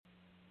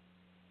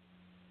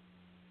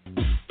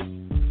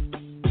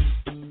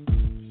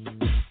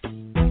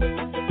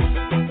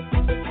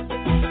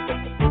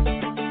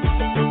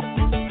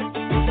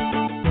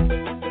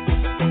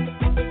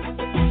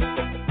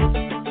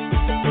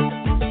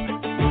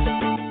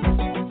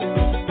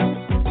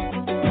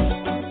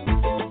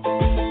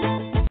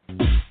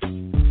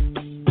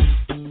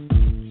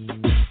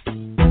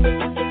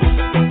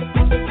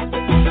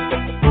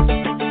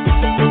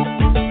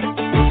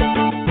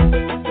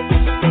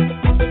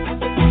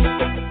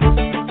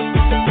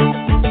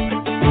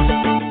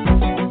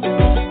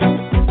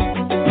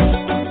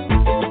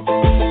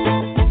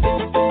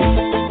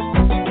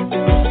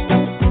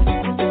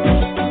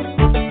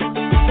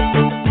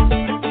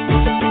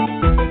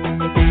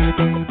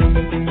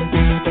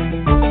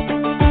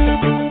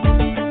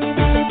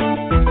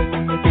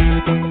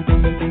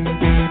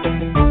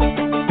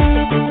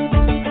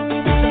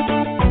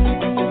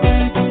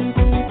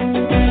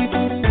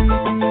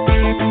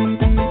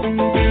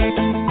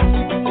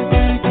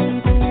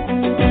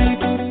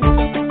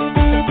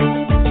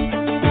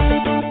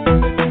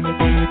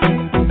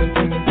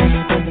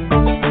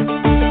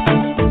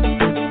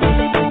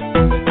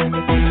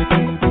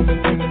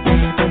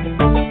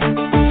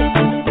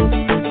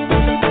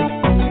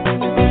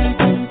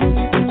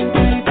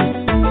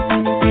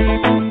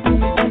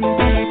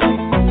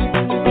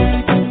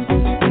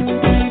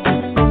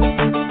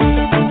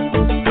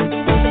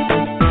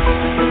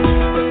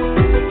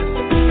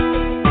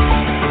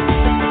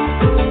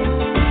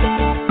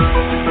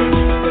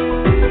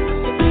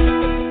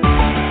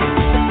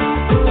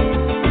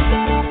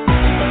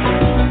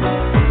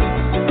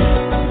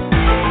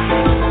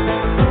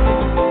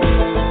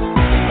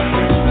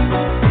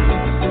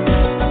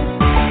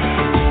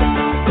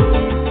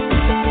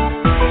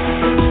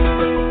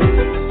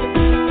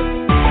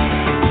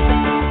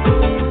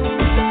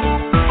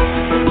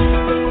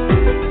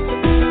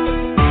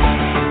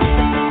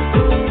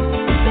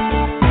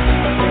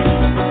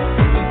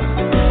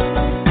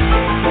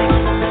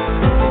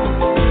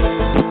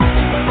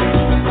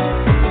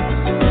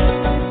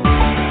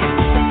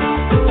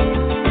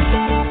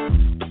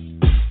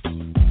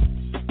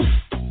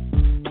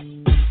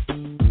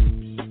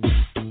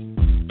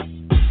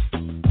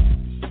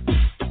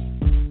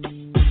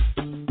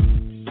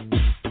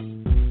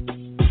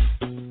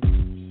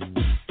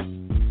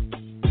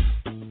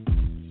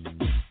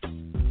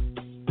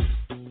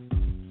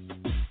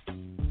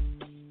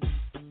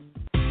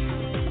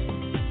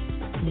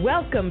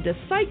Welcome to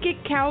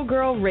Psychic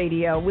Cowgirl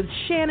Radio with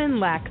Shannon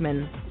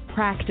Lackman.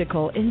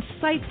 Practical,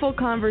 insightful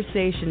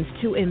conversations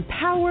to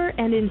empower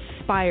and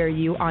inspire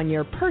you on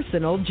your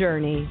personal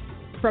journey.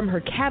 From her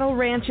cattle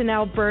ranch in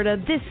Alberta,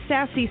 this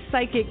sassy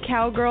psychic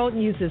cowgirl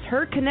uses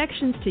her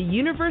connections to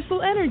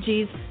universal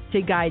energies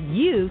to guide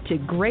you to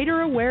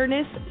greater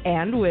awareness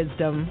and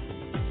wisdom.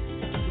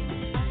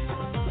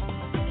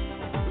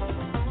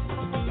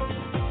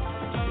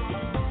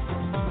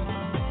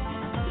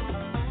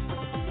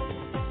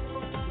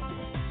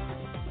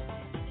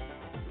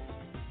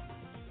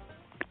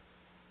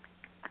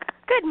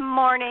 Good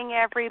morning,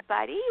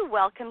 everybody.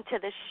 Welcome to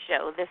the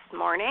show this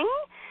morning.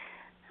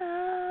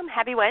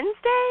 Happy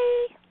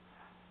Wednesday.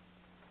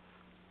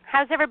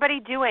 How's everybody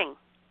doing?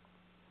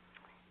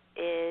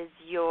 Is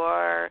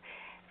your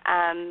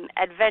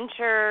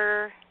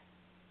adventure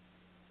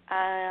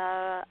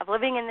of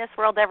living in this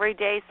world every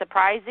day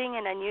surprising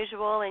and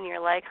unusual, and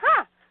you're like,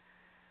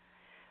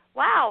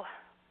 wow,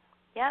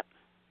 yep,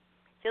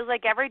 feels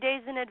like every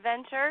day's an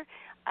adventure.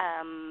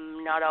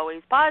 Not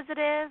always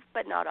positive,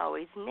 but not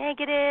always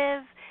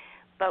negative,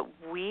 but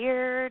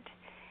weird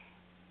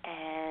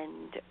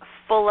and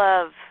full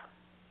of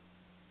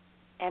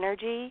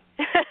energy,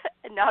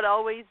 not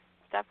always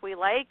stuff we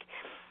like.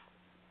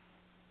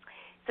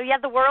 So, yeah,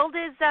 the world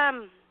is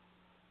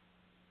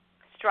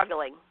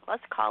struggling,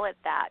 let's call it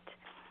that,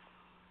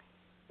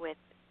 with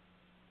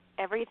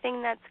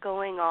everything that's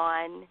going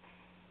on,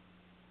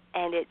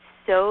 and it's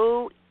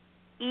so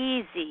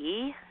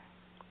easy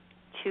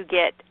to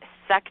get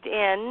sucked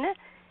in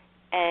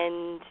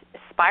and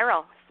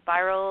spiral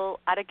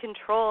out of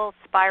control,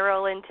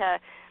 spiral into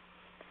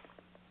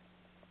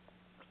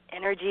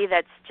energy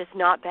that's just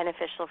not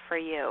beneficial for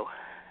you.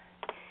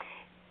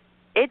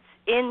 It's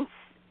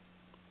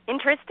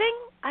interesting.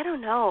 I don't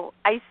know.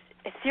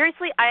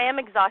 Seriously, I am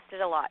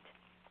exhausted a lot,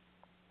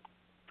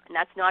 and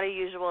that's not a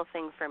usual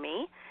thing for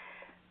me,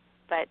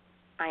 but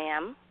I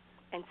am,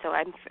 and so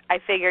I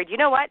figured, you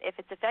know what? If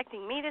it's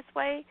affecting me this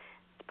way,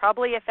 it's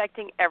probably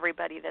affecting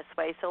everybody this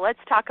way. So let's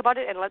talk about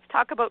it, and let's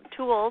talk about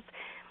tools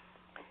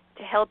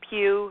to help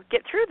you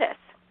get through this.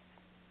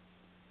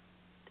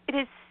 It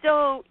is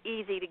so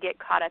easy to get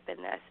caught up in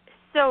this,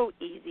 so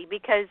easy,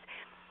 because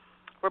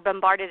we're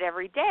bombarded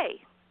every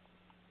day.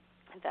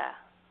 The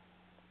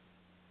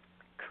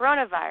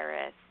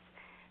coronavirus,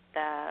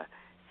 the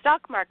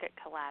stock market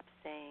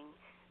collapsing,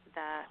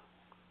 the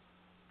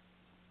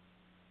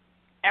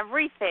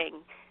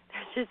everything.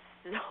 There's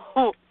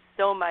just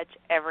so much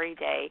every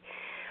day.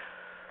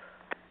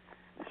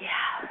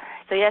 Yeah.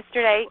 So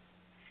yesterday,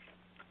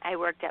 I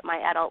worked at my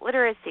adult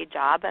literacy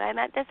job, and I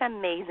met this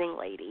amazing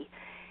lady.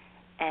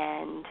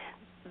 And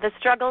the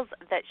struggles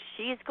that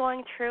she's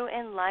going through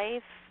in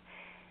life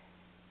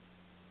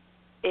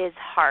is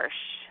harsh,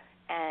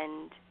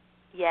 and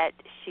yet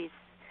she's,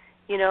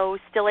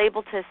 still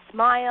able to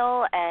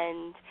smile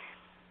and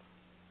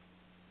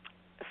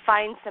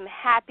find some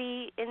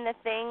happy in the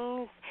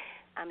things.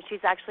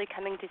 She's actually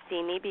coming to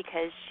see me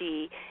because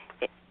she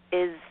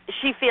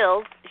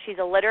feels she's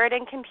illiterate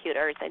in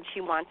computers and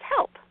she wants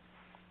help.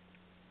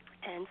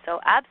 And so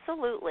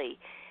absolutely.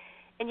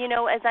 And,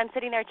 as I'm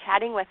sitting there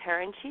chatting with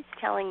her and she's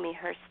telling me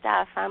her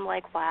stuff, I'm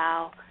like,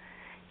 wow,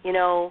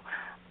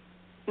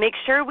 make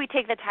sure we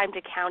take the time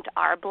to count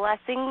our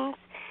blessings.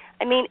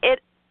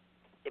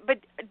 But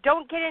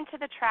don't get into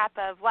the trap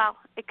of, well,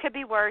 it could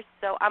be worse,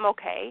 so I'm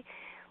okay.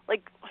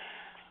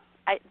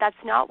 That's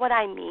not what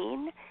I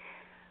mean.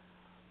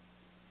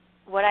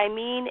 What I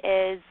mean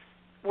is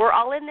we're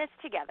all in this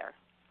together,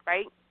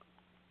 right?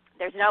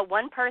 There's not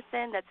one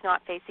person that's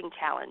not facing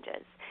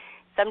challenges.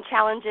 Some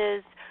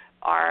challenges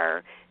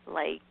are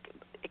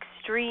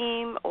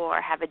extreme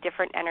or have a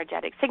different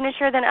energetic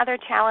signature than other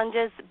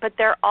challenges, but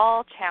they're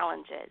all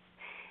challenges,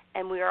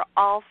 and we are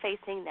all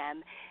facing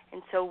them.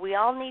 And so we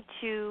all need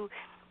to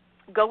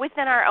go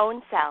within our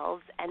own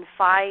selves and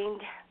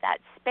find that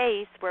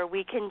space where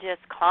we can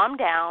just calm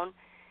down,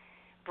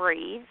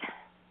 breathe.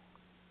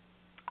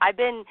 I've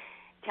been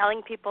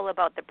telling people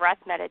about the breath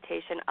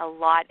meditation a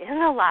lot in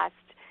the last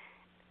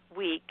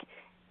week,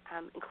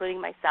 including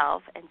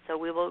myself, and so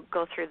we will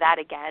go through that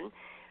again.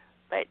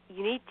 But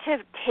you need to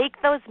take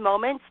those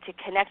moments to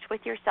connect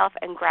with yourself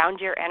and ground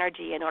your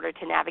energy in order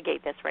to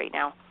navigate this right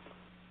now.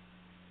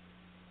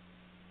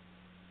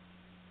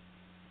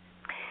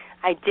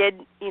 I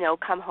did,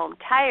 come home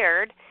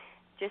tired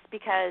just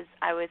because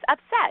I was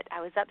upset. I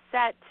was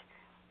upset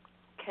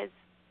because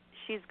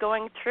she's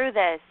going through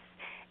this.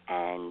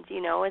 And,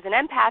 as an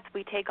empath,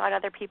 we take on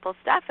other people's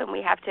stuff, and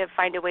we have to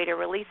find a way to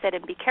release it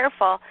and be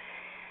careful.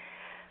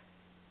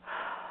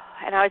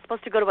 And I was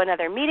supposed to go to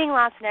another meeting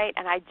last night,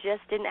 and I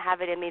just didn't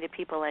have it in me to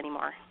people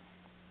anymore.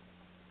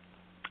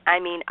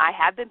 I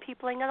have been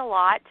peopling it a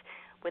lot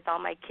with all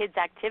my kids'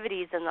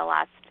 activities in the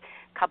last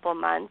couple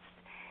months.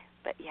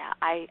 But, yeah,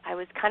 I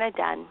was kind of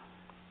done.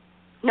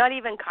 Not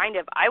even kind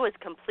of. I was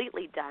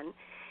completely done.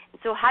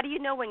 And so how do you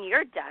know when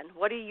you're done?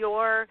 What are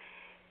your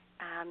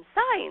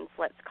signs,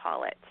 let's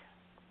call it?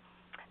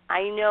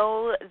 I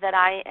know that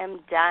I am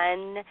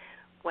done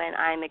when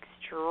I'm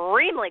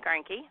extremely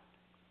cranky.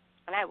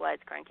 And I was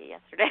cranky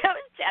yesterday. I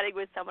was chatting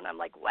with someone. I'm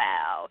like,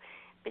 wow,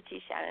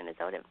 bitchy Shannon is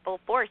out in full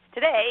force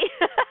today.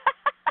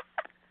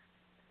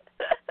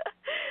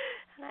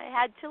 And I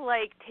had to,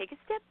 take a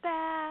step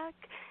back,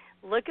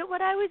 look at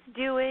what I was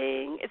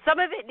doing. Some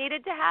of it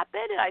needed to happen,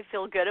 and I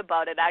feel good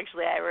about it.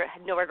 Actually, I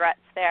had no regrets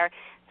there.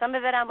 Some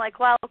of it I'm like,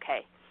 well,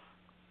 okay,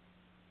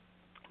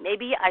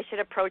 maybe I should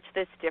approach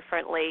this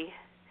differently.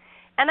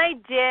 And I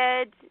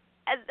did,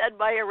 and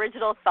my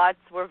original thoughts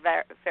were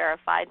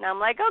verified. And I'm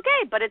like,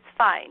 okay, but it's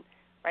fine,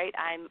 right?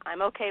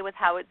 I'm okay with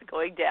how it's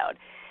going down.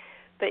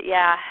 But,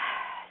 yeah,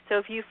 so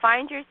if you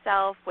find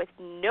yourself with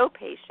no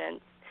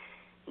patience,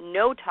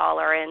 no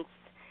tolerance,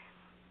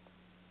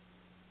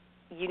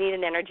 you need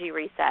an energy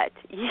reset.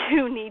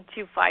 You need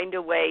to find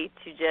a way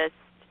to just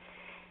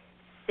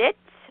sit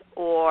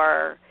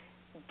or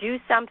do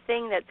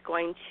something that's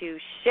going to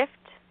shift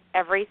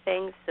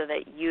everything so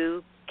that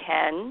you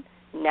can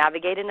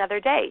navigate another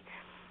day.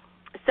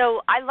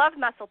 So I love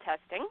muscle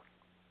testing.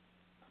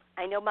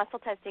 I know muscle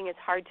testing is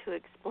hard to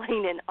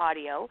explain in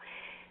audio,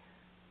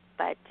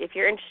 but if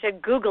you're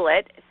interested, Google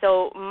it.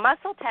 So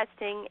muscle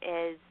testing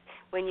is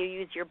when you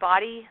use your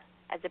body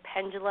as a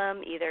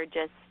pendulum, either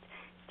just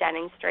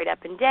standing straight up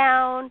and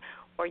down,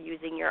 or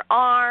using your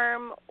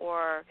arm,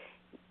 or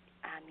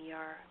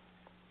your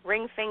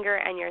ring finger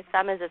and your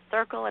thumb as a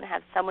circle and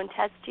have someone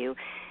test you.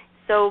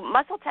 So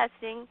muscle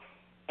testing,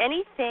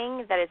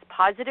 anything that is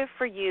positive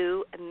for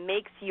you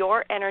makes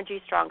your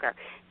energy stronger.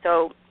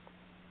 So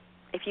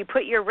if you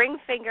put your ring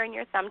finger and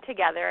your thumb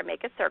together and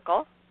make a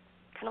circle,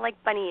 kind of like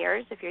bunny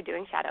ears if you're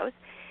doing shadows,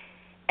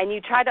 and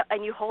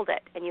you hold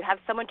it, and you have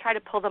someone try to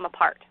pull them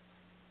apart.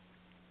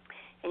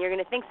 And you're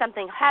going to think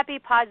something happy,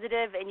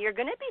 positive, and you're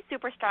going to be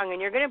super strong,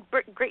 and you're going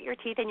to grit your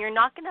teeth, and you're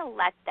not going to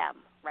let them,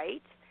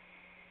 right?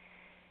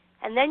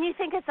 And then you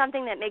think of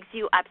something that makes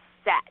you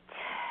upset.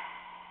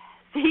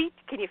 See?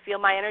 Can you feel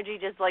my energy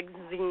just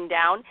zing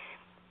down?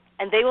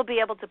 And they will be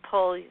able to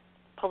pull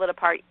it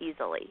apart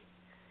easily.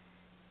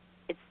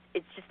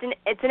 It's just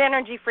it's an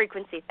energy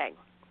frequency thing.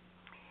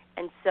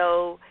 And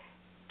so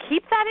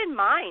keep that in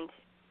mind,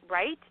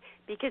 right?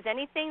 Because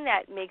anything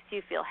that makes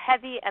you feel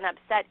heavy and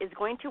upset is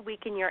going to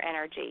weaken your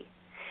energy.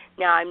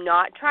 Now, I'm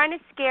not trying to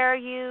scare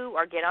you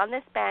or get on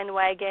this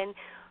bandwagon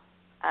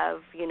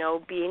of,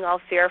 being all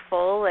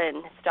fearful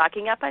and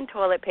stocking up on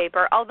toilet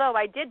paper, although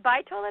I did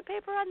buy toilet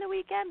paper on the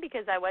weekend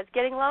because I was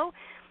getting low.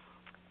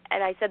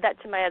 And I said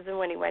that to my husband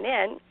when he went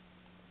in,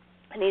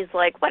 and he's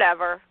like,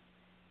 whatever.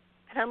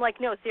 And I'm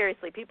like, no,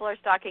 seriously, people are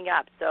stocking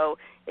up. So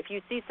if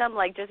you see some,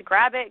 just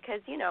grab it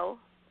because,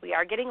 we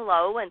are getting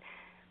low, and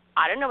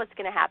I don't know what's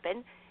going to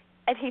happen.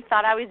 And he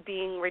thought I was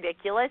being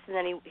ridiculous, and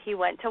then he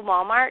went to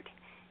Walmart,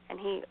 and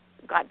he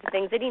got the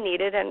things that he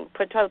needed and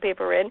put toilet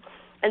paper in.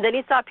 And then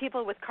he saw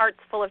people with carts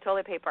full of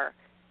toilet paper.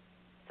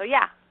 So,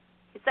 yeah,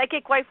 his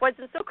psychic wife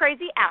wasn't so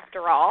crazy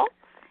after all,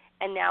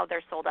 and now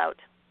they're sold out.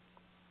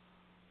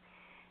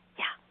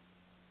 Yeah.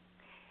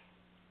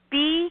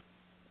 Be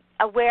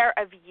aware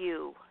of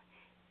you.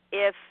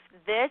 If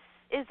this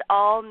is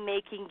all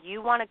making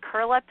you want to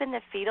curl up in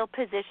the fetal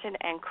position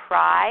and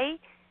cry,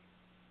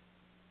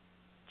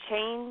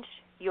 change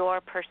your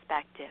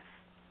perspective.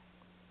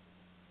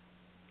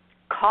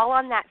 Call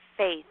on that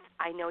faith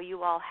I know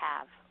you all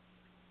have.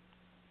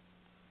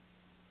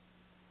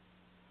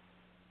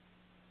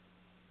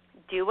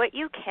 Do what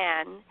you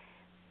can,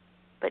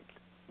 but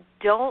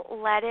don't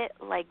let it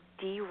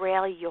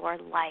derail your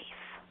life,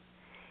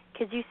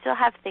 because you still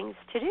have things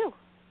to do.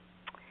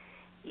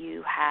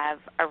 You have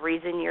a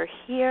reason you're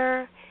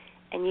here,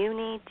 and you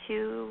need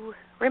to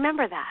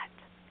remember that.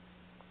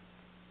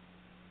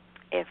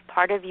 If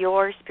part of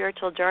your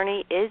spiritual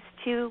journey is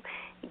to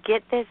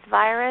get this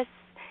virus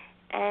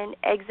and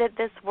exit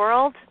this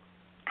world,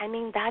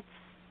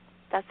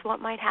 that's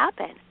what might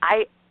happen.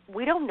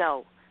 We don't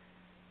know,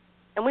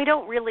 and we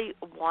don't really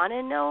want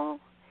to know.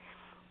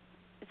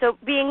 So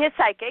being a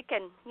psychic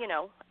and,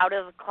 out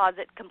of the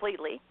closet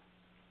completely,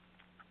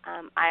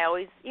 I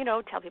always,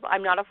 tell people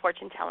I'm not a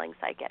fortune-telling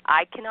psychic.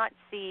 I cannot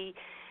see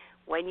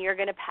when you're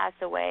going to pass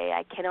away.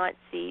 I cannot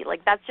see,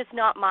 that's just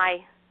not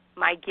my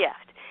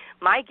gift.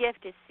 My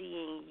gift is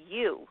seeing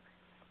you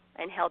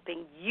and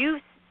helping you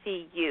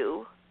see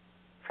you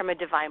from a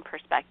divine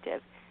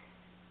perspective.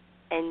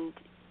 And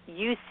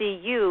you see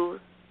you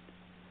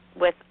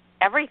with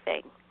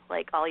everything,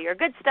 all your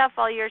good stuff,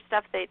 all your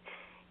stuff that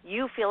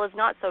you feel is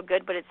not so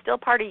good, but it's still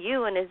part of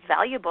you and is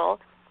valuable.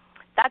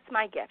 That's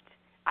my gift.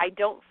 I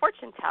don't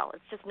fortune tell.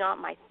 It's just not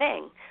my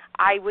thing.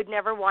 I would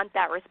never want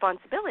that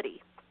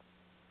responsibility.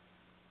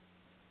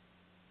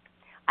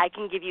 I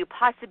can give you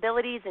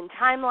possibilities and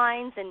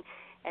timelines and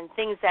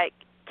things that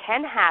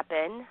can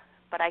happen,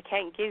 but I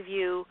can't give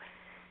you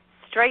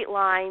straight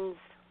lines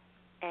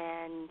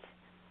and,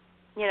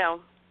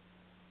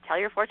 tell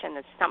your fortune.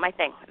 That's just not my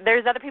thing.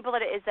 There's other people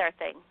that it is their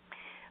thing.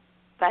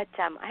 But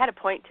I had a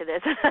point to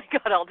this, and I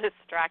got all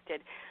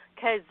distracted.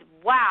 Because,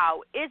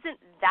 wow, isn't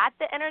that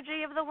the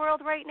energy of the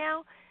world right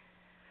now?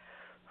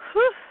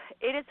 Whew,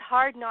 it is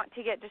hard not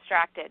to get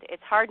distracted.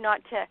 It's hard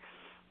not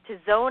to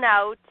zone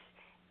out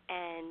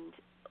and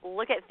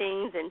look at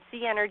things and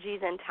see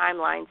energies and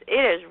timelines. It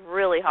is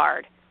really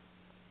hard.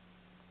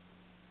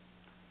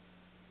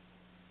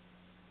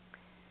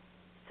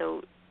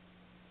 So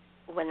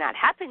when that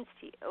happens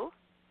to you,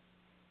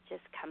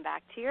 just come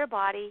back to your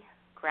body,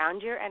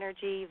 ground your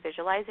energy,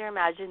 visualize or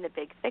imagine the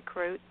big, thick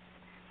roots,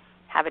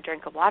 have a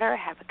drink of water,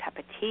 have a cup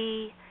of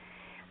tea.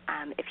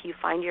 If you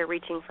find you're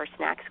reaching for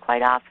snacks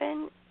quite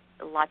often,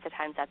 lots of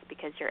times that's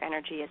because your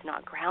energy is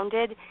not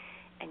grounded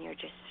and you're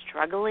just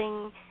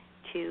struggling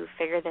to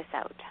figure this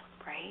out,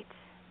 right?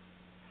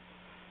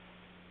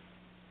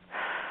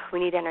 We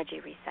need energy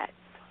resets.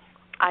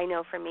 I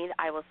know for me,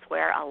 I will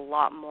swear a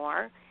lot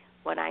more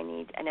when I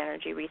need an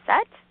energy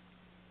reset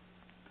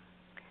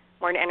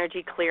or an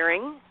energy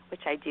clearing,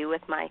 which I do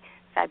with my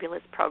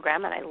fabulous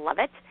program, and I love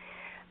it.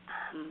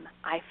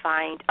 I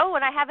find,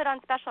 and I have it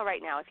on special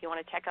right now if you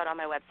want to check out on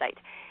my website,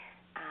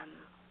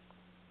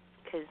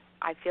 because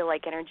I feel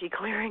like energy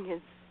clearing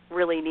is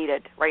really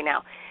needed right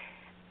now.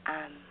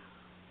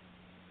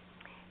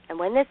 And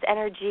when this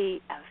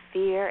energy of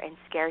fear and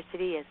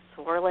scarcity is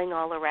swirling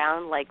all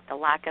around like the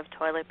lack of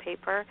toilet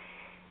paper,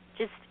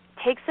 just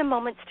take some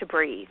moments to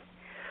breathe.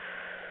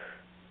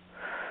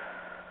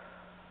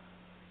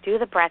 Do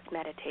the breath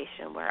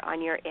meditation where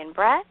on your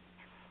in-breath,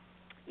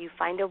 you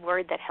find a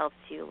word that helps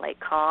you, like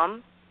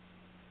calm,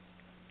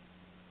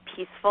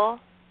 peaceful.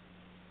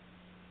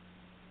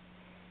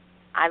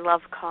 I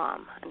love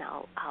calm, and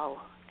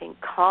I'll think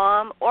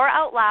calm or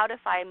out loud if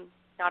I'm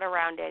not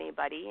around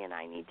anybody and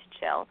I need to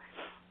chill.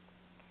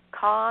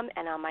 Calm,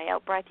 and on my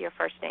out-breath, your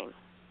first name.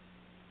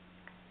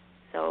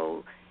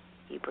 So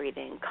you breathe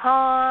in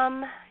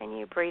calm, and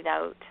you breathe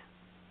out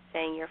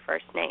saying your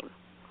first name.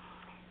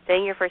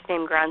 Saying your first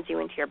name grounds you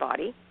into your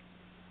body.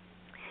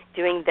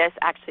 Doing this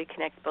actually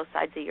connects both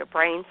sides of your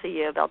brain so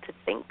you're able to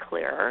think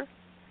clearer.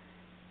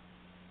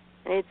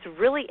 And it's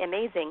really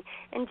amazing.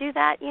 And do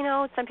that,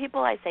 some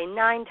people I say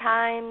 9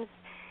 times,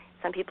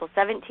 some people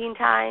 17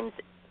 times.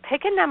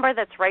 Pick a number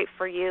that's right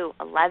for you,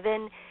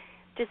 11.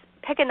 Just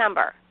pick a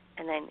number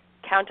and then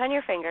count on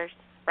your fingers,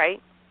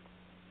 right,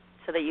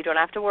 so that you don't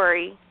have to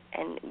worry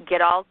and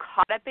get all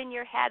caught up in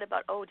your head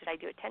about, did I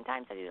do it 10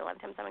 times? Did I do it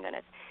 11 times? Oh, my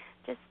goodness.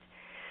 Just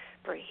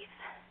breathe.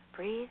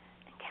 Breathe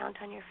and count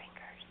on your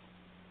fingers.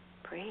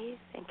 Breathe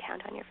and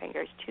count on your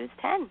fingers. Choose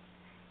 10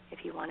 if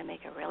you want to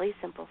make it really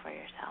simple for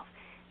yourself.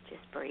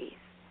 Just breathe,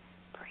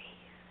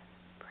 breathe,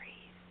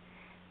 breathe.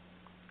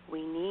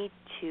 We need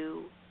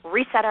to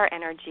reset our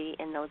energy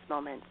in those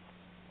moments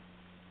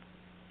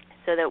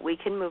so that we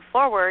can move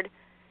forward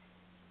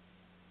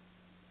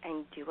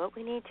and do what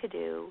we need to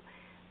do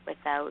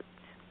without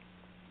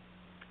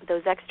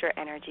those extra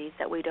energies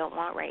that we don't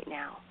want right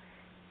now.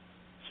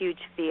 Huge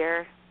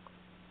fear,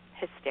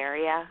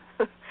 hysteria.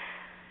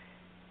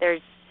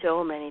 There's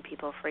so many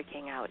people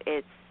freaking out.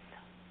 It's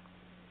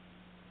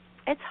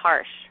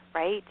harsh,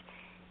 right?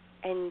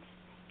 And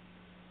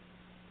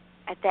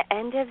at the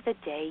end of the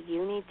day,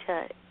 you need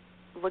to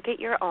look at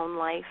your own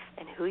life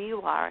and who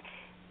you are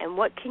and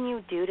what can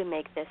you do to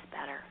make this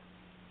better.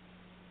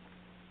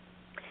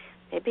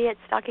 Maybe it's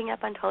stocking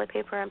up on toilet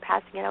paper and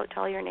passing it out to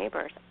all your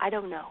neighbors. I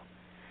don't know.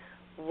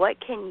 What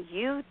can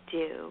you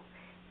do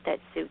that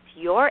suits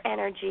your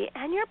energy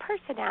and your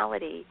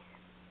personality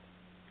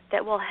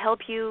that will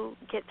help you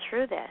get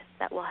through this,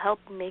 that will help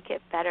make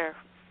it better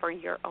for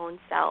your own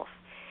self?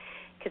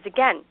 Because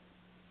again,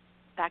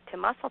 back to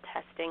muscle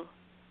testing,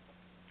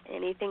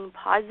 anything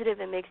positive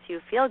that makes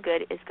you feel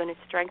good is going to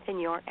strengthen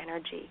your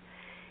energy.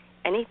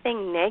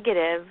 Anything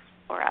negative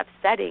or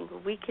upsetting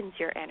weakens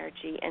your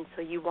energy, and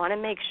so you want to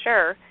make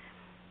sure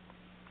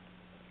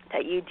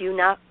that you do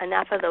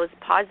enough of those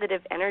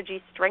positive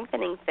energy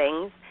strengthening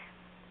things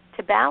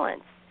to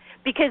balance.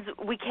 Because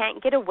we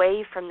can't get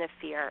away from the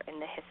fear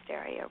and the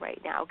hysteria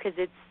right now because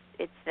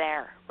it's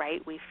there,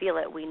 right? We feel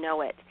it. We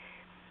know it.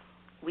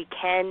 We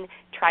can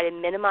try to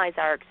minimize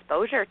our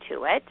exposure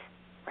to it,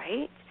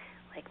 right?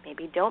 Like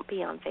maybe don't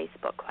be on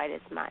Facebook quite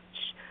as much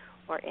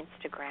or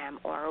Instagram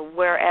or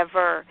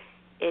wherever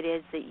it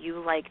is that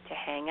you like to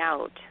hang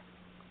out.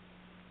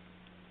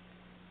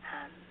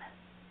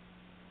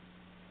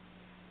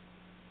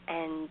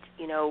 And,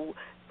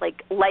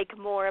 like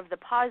more of the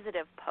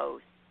positive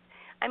posts.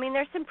 I mean,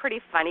 there's some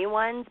pretty funny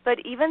ones, but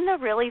even the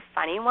really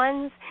funny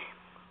ones,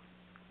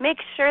 make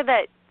sure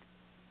that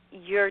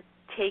you're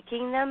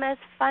taking them as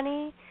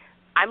funny.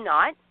 I'm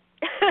not.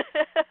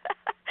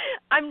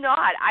 I'm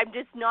not. I'm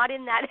just not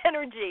in that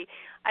energy.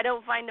 I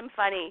don't find them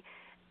funny.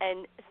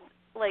 And,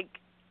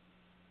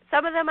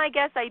 some of them I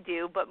guess I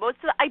do, but most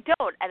of them I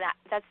don't. And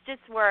that's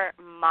just where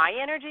my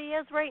energy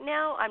is right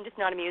now. I'm just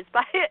not amused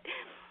by it.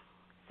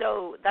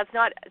 So that's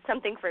not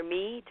something for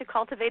me to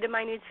cultivate in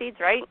my news feeds,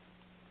 right?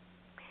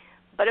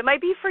 But it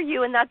might be for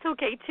you, and that's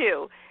okay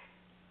too.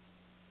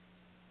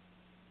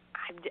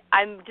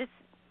 I'm just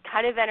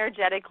kind of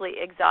energetically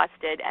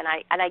exhausted, and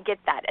I get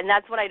that, and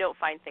that's when I don't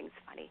find things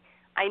funny.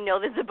 I know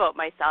this about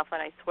myself,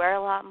 and I swear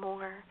a lot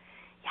more.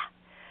 Yeah,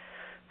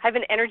 I have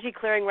an energy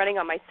clearing running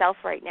on myself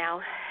right now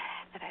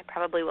that I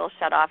probably will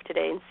shut off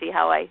today and see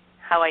how I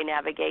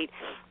navigate.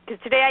 Because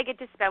today I get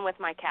to spend with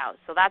my cows,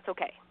 so that's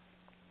okay.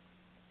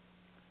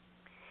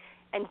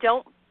 And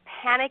don't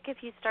panic if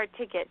you start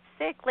to get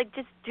sick. Like,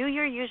 just do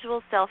your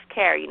usual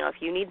self-care. You know, if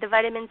you need the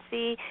vitamin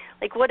C,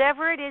 like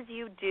whatever it is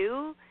you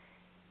do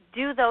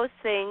those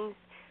things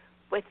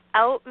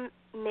without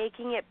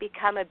making it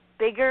become a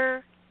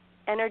bigger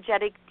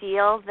energetic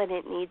deal than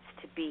it needs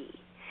to be.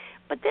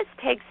 But this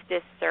takes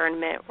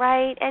discernment,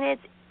 right? And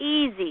it's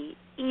easy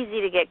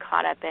to get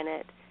caught up in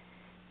it.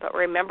 But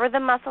remember the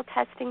muscle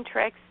testing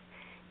tricks,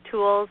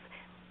 tools,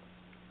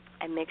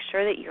 and make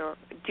sure that you're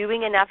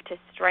doing enough to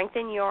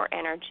strengthen your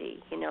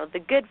energy. You know, the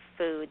good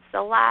foods,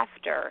 the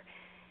laughter,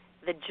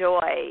 the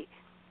joy,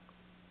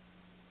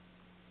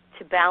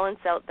 to balance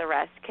out the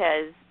rest,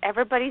 because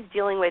everybody's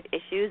dealing with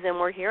issues and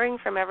we're hearing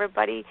from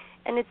everybody,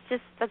 and it's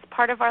just, that's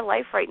part of our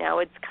life right now.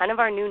 It's kind of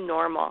our new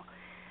normal.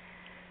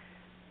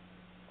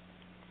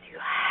 So you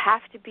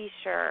have to be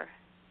sure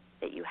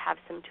that you have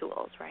some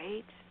tools,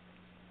 right?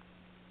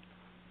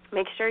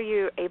 Make sure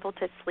you're able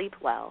to sleep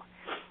well.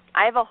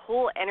 I have a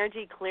whole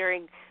energy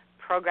clearing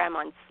program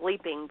on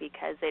sleeping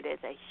because it is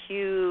a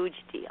huge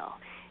deal.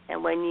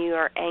 And when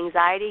your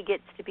anxiety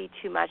gets to be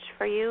too much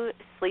for you,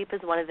 sleep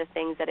is one of the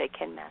things that it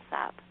can mess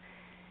up.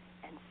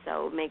 And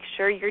so make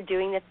sure you're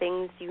doing the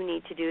things you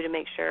need to do to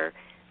make sure,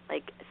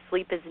 like,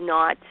 sleep is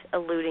not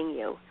eluding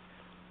you.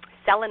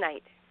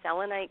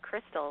 Selenite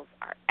crystals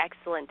are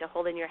excellent to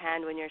hold in your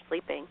hand when you're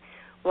sleeping.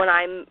 When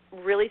I'm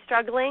really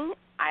struggling,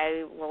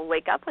 I will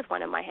wake up with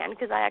one in my hand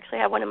because I actually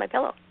have one in my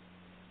pillow.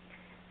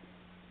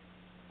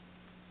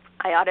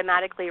 I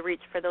automatically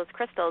reach for those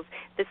crystals.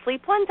 The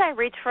sleep ones I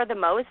reach for the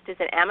most is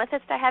an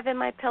amethyst I have in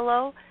my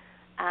pillow,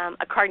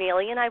 a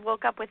carnelian I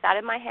woke up with that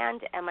in my hand,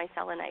 and my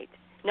selenite.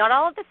 Not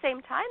all at the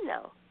same time,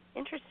 though.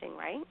 Interesting,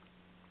 right?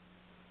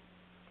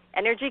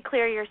 Energy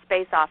clear your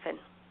space often.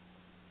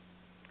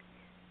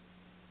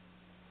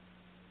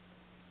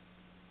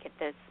 Get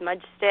the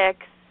smudge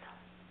sticks,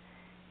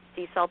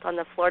 sea salt on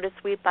the floor to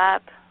sweep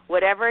up.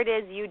 Whatever it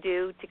is you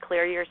do to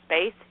clear your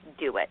space,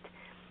 do it.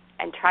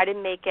 And try to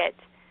make it,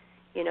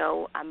 you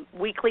know,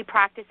 weekly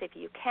practice if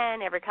you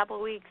can, every couple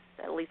of weeks,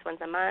 at least once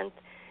a month.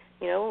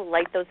 You know,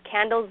 light those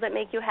candles that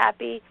make you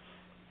happy.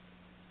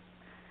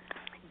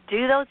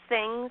 Do those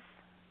things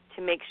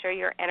to make sure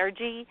your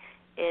energy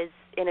is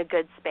in a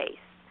good space.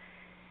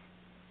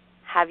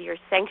 Have your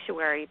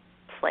sanctuary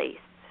place,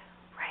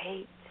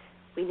 right?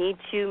 We need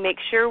to make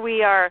sure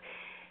we are,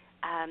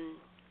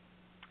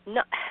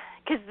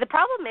 because the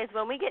problem is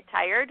when we get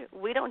tired,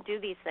 we don't do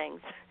these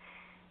things.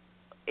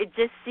 It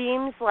just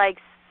seems like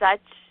such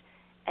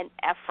an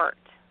effort,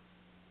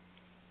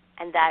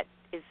 and that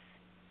is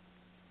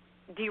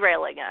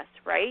derailing us,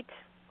 right?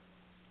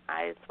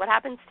 It's what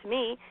happens to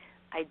me.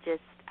 I'm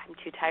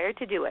too tired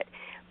to do it.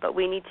 But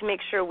we need to make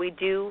sure we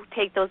do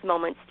take those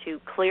moments to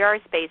clear our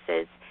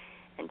spaces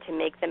and to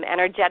make them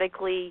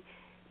energetically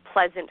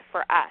pleasant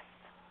for us.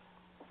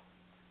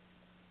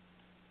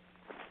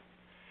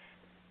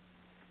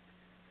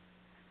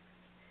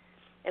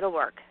 It'll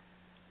work.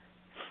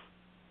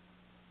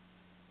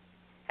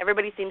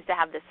 Everybody seems to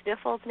have the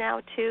sniffles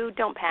now, too.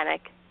 Don't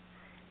panic.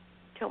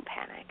 Don't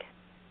panic.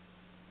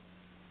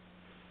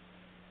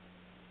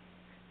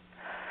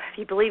 If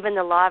you believe in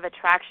the law of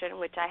attraction,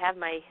 which I have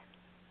my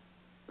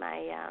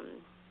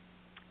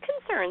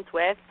concerns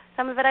with,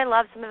 some of it I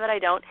love, some of it I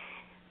don't.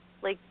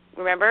 Like,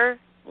 remember,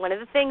 one of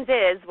the things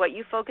is what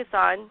you focus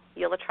on,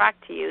 you'll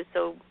attract to you.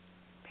 So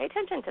pay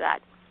attention to that.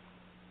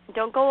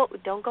 Don't go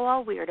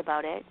all weird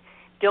about it.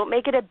 Don't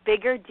make it a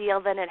bigger deal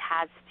than it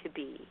has to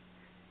be.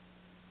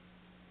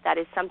 That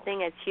is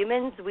something as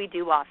humans we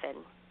do often.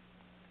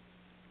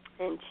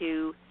 And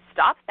to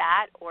stop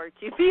that or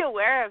to be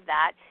aware of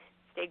that,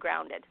 stay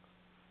grounded.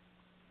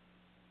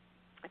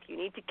 If you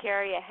need to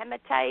carry a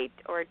hematite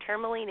or a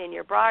tourmaline in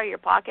your bra or your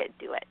pocket,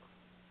 do it.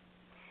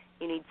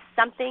 You need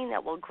something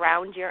that will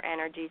ground your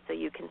energy so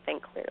you can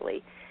think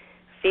clearly.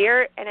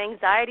 Fear and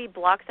anxiety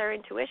blocks our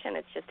intuition.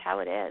 It's just how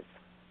it is.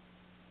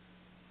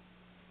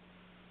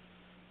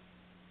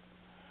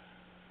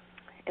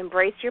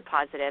 Embrace your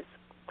positives.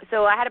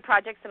 So I had a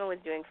project someone was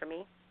doing for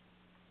me,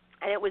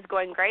 and it was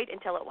going great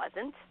until it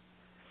wasn't.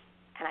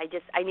 And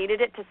I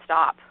needed it to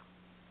stop.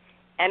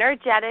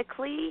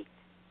 Energetically,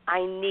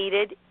 I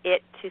needed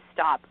it to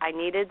stop. I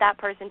needed that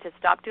person to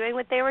stop doing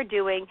what they were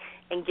doing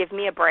and give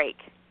me a break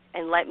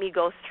and let me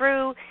go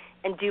through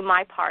and do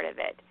my part of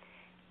it.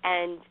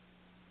 And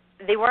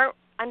they weren't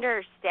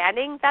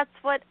understanding that's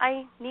what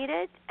I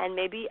needed, and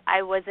maybe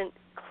I wasn't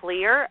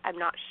clear. I'm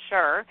not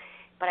sure,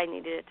 but I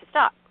needed it to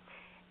stop.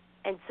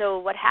 And so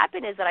what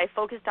happened is that I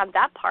focused on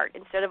that part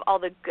instead of all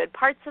the good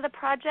parts of the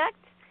project.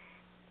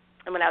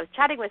 And when I was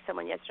chatting with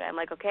someone yesterday, I'm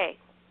like, okay,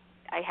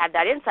 I had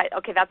that insight.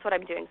 Okay, that's what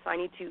I'm doing. So I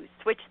need to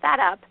switch that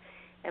up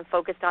and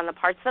focus on the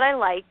parts that I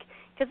like,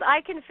 because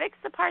I can fix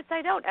the parts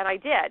I don't, and I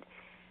did.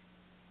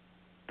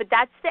 But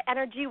that's the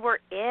energy we're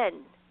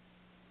in,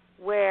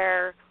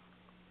 where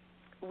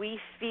we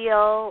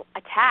feel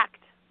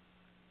attacked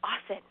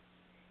often,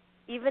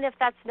 even if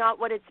that's not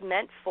what it's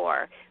meant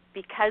for.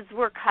 Because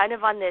we're kind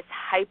of on this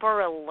hyper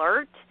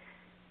alert,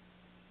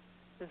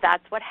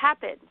 that's what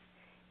happens.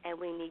 And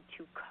we need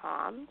to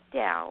calm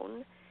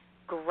down,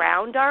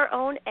 ground our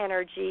own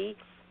energy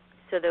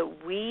so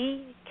that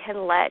we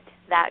can let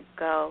that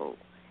go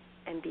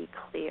and be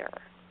clear.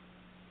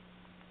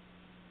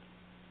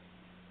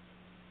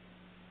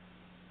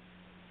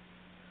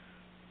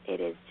 It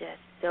is just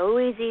so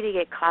easy to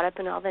get caught up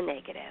in all the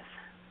negative.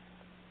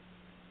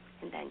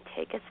 And then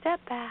take a step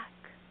back.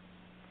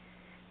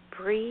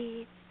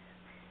 Breathe.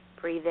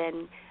 Breathe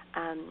in.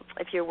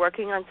 If you're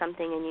working on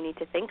something and you need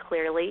to think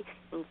clearly,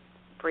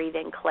 breathe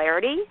in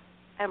clarity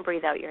and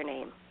breathe out your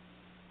name.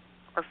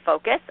 Or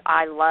focus.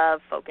 I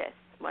love focus.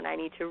 When I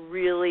need to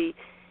really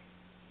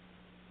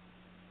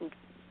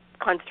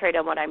concentrate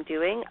on what I'm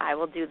doing, I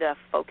will do the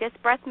focus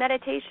breath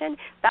meditation.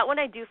 That one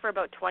I do for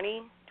about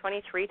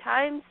 23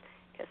 times,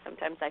 because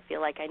sometimes I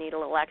feel like I need a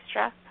little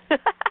extra.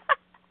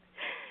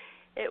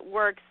 It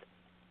works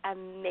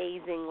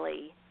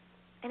amazingly,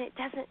 and it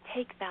doesn't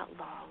take that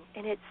long,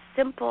 and it's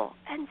simple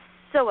and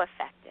so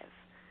effective.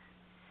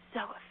 So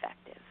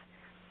effective.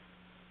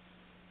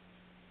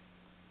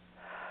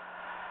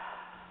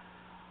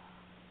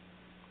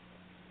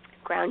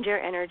 Ground your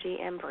energy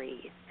and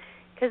breathe.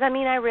 Because,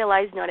 I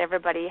realize not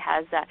everybody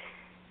has a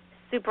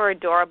super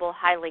adorable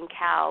Highland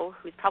cow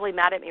who's probably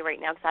mad at me right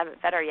now because I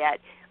haven't fed her yet,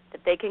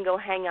 that they can go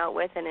hang out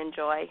with and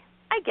enjoy.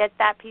 I get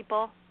that,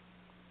 people.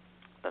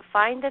 But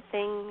find the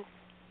things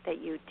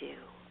that you do.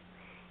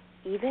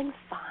 Even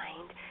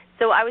find.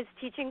 So I was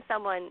teaching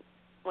someone,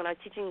 when I was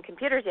teaching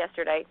computers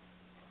yesterday,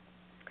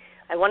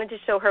 I wanted to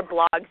show her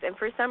blogs, and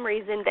for some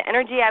reason, the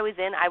energy I was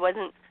in, I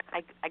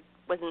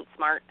wasn't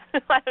smart.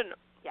 I don't know.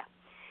 Yeah.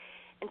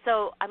 And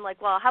so I'm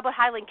like, well, how about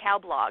Highland Cow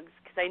blogs?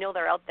 Because I know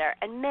they're out there.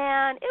 And,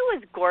 man, it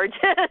was gorgeous.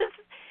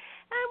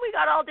 And we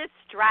got all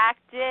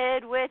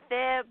distracted with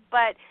it.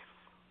 But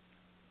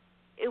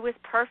it was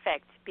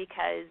perfect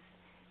because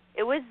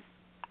it was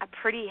a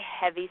pretty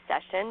heavy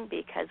session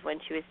because when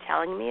she was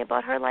telling me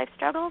about her life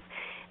struggles.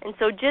 And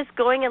so just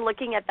going and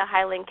looking at the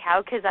Highland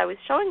Cow, because I was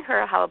showing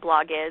her how a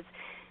blog is,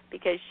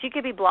 because she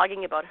could be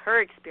blogging about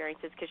her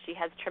experiences because she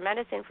has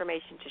tremendous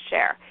information to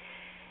share.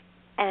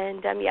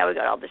 And, we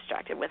got all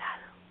distracted with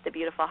the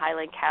beautiful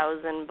Highland cows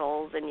and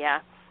bulls, and,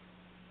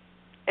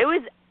 it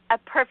was a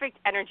perfect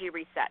energy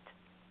reset.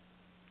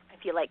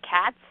 If you like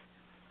cats,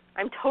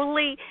 I'm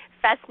totally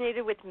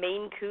fascinated with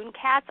Maine Coon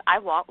cats. I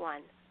want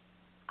one.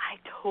 I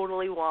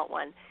totally want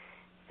one.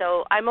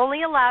 So I'm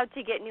only allowed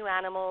to get new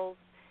animals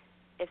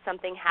if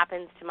something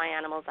happens to my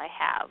animals I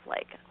have.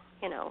 Like,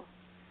 I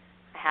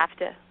have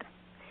to,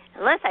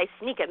 unless I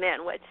sneak them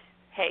in, which,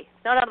 hey,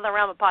 it's not out of the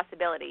realm of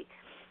possibility.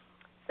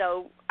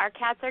 So our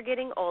cats are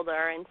getting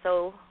older, and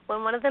so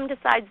when one of them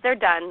decides they're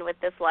done with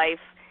this life,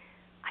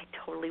 I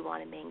totally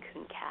want a Maine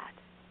Coon cat.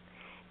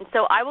 And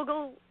so I will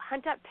go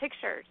hunt up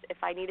pictures if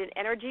I need an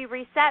energy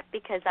reset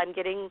because I'm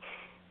getting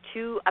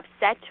too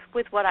upset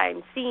with what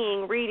I'm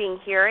seeing, reading,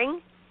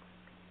 hearing.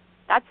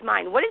 That's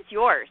mine. What is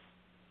yours?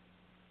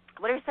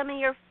 What are some of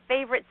your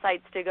favorite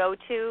sites to go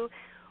to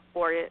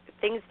or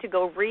things to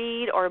go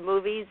read or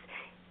movies?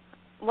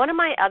 One of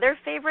my other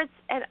favorites,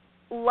 and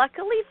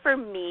luckily for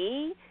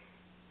me,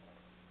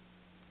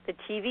 the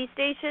TV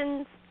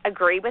stations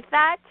agree with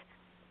that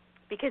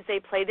because they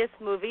play this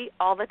movie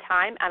all the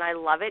time, and I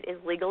love it, is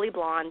Legally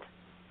Blonde.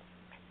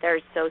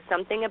 There's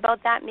something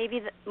about that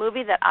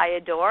movie that I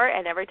adore,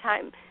 and every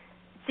time, it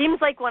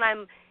seems like when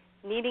I'm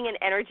needing an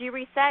energy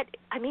reset,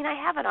 I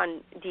have it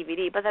on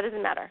DVD, but that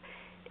doesn't matter.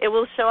 It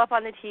will show up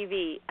on the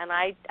TV, and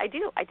I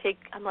do.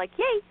 I'm like,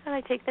 yay, and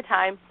I take the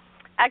time.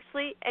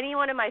 Actually,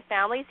 anyone in my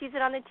family sees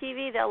it on the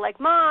TV, they'll like,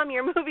 Mom,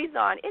 your movie's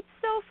on. It's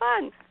so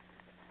fun.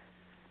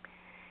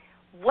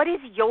 What is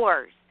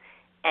yours?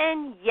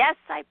 And yes,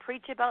 I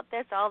preach about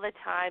this all the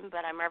time,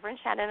 but I'm Reverend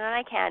Shannon and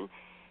I can.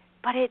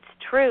 But it's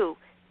true.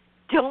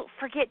 Don't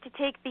forget to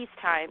take these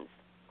times.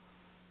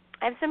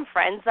 I have some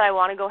friends that I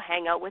want to go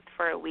hang out with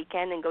for a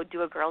weekend and go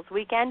do a girls'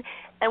 weekend,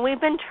 and we've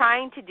been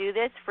trying to do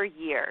this for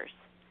years.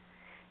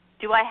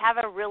 Do I have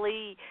a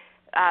really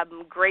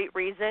great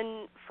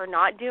reason for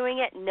not doing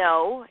it?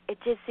 No. It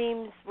just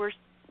seems we're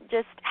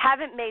just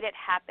haven't made it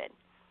happen.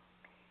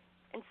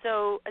 And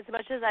so as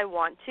much as I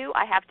want to,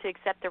 I have to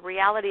accept the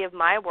reality of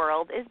my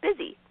world is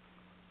busy.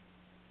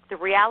 The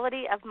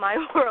reality of my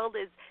world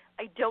is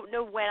I don't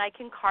know when I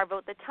can carve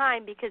out the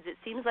time because it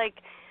seems like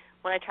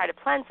when I try to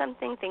plan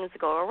something, things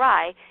go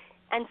awry.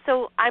 And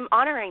so I'm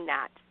honoring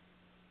that.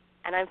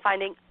 And I'm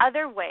finding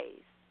other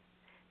ways.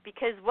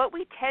 Because what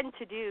we tend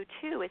to do,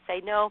 too, is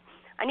say, no,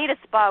 I need a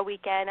spa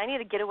weekend, I need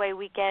a getaway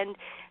weekend,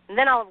 and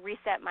then I'll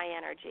reset my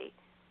energy.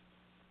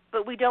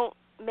 But we don't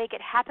make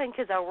it happen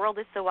because our world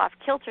is so off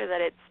kilter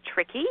that it's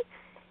tricky,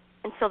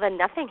 and so then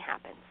nothing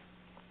happens.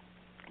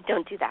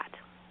 Don't do that.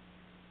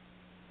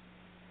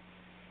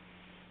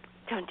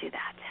 Don't do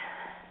that.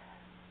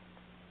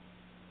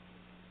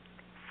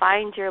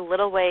 Find your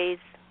little ways,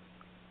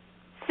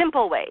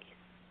 simple ways.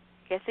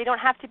 I guess they don't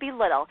have to be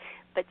little,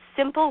 but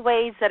simple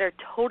ways that are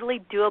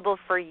totally doable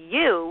for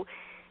you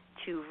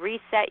to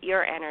reset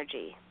your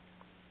energy.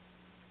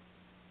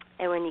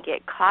 And when you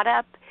get caught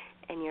up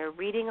and you're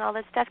reading all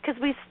this stuff,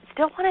 because we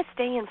still want to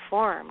stay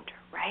informed,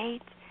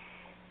 right?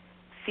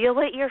 feel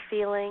what you're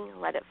feeling,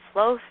 let it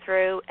flow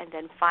through, and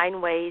then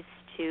find ways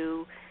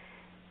to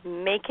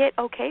make it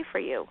okay for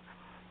you.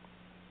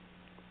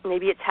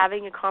 Maybe it's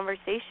having a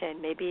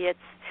conversation. Maybe it's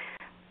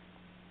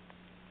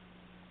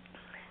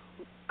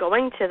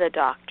going to the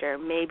doctor.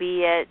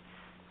 Maybe it's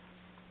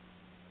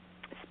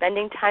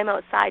spending time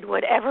outside.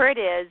 Whatever it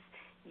is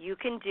you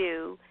can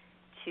do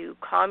to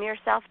calm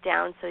yourself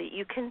down so that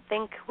you can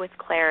think with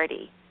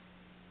clarity.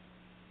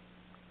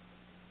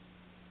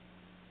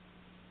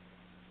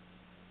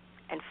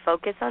 And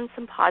focus on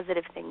some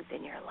positive things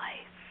in your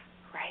life,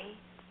 right?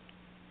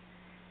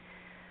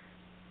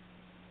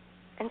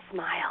 And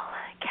smile.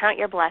 Count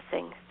your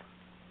blessings.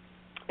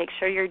 Make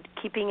sure you're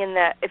keeping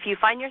if you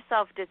find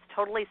yourself just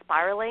totally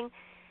spiraling,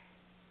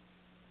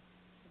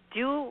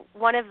 do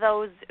one of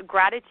those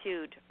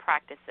gratitude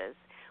practices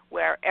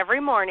where every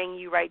morning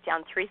you write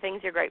down 3 things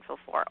you're grateful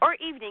for, or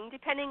evening,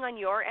 depending on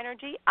your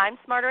energy. I'm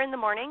smarter in the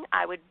morning.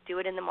 I would do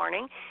it in the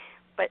morning,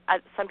 but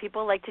some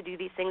people like to do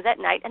these things at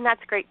night, and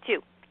that's great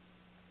too,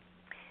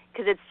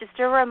 because it's just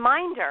a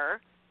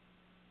reminder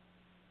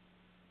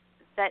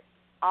that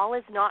all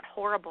is not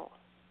horrible,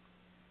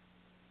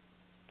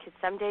 because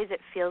some days it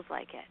feels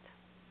like it,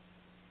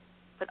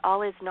 but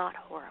all is not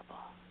horrible.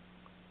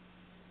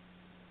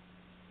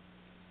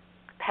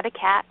 Pet a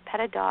cat, pet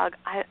a dog.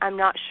 I'm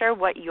not sure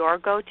what your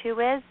go-to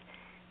is,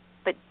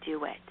 but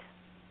do it.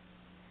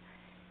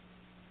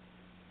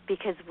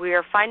 Because we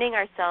are finding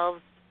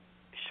ourselves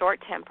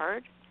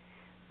short-tempered.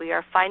 We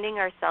are finding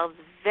ourselves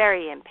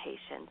very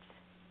impatient.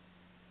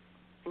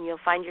 And you'll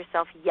find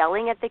yourself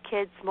yelling at the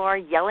kids more,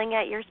 yelling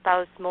at your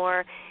spouse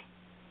more,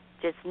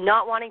 just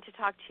not wanting to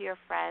talk to your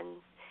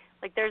friends.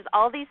 Like, there's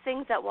all these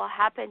things that will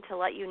happen to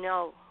let you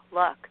know,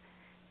 look,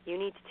 you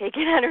need to take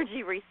an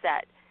energy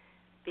reset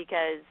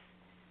because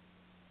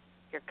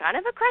you're kind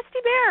of a crusty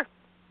bear.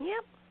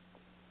 Yep.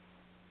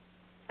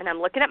 And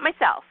I'm looking at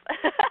myself.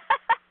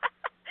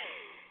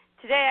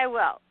 Today I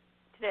will.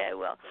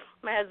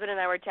 My husband and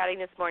I were chatting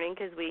this morning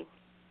because we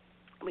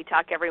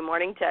talk every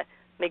morning to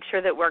make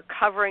sure that we're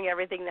covering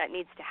everything that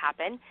needs to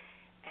happen.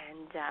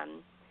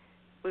 And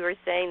we were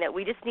saying that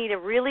we just need a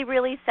really,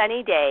 really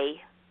sunny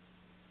day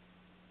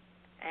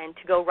and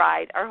to go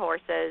ride our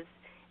horses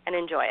and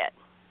enjoy it.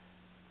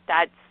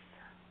 That's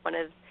one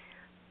of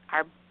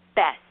our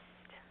best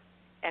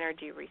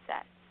energy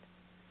resets.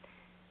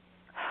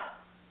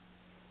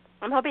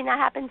 I'm hoping that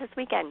happens this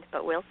weekend,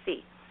 but we'll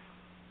see.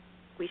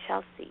 We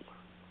shall see.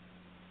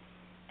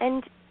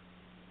 And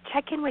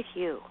check in with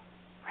you,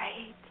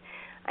 right?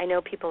 I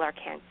know people are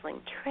canceling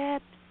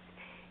trips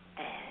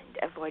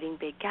and avoiding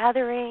big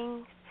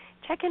gatherings.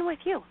 Check in with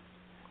you.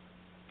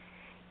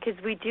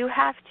 Because we do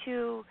have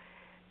to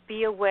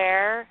be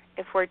aware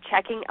if we're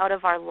checking out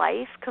of our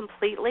life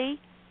completely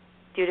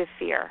due to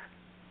fear.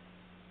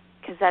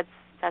 Because that's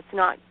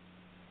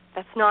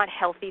not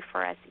healthy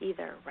for us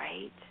either,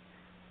 right?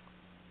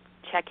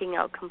 Checking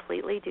out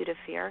completely due to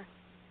fear.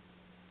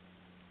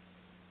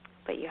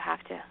 But you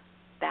have to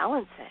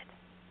balance it.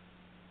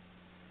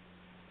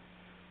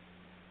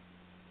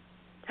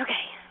 Okay.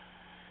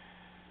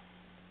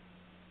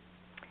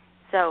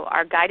 So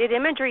our guided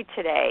imagery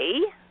today,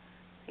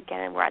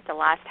 again, we're at the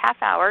last half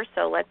hour,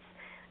 so let's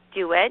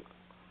do it.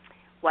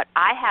 What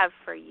I have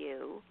for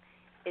you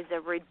is a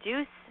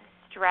reduce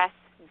stress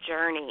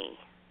journey.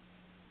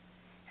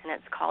 And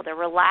it's called a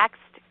relaxed,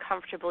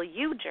 comfortable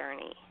you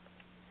journey.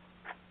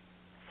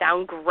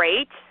 Sound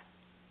great?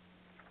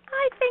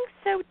 I think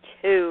so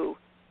too.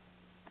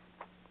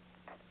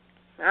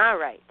 All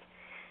right.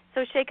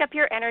 So shake up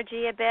your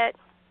energy a bit.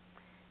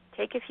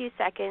 Take a few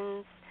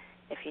seconds.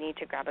 If you need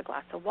to grab a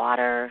glass of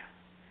water,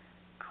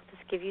 I'll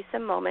just give you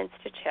some moments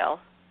to chill.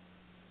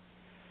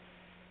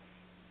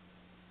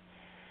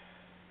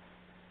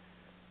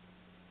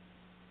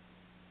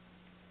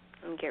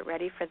 And get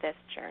ready for this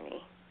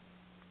journey.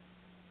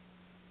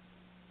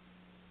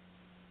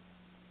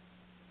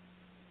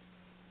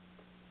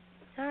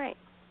 All right.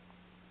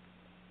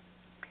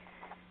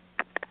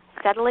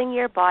 Settling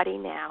your body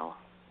now.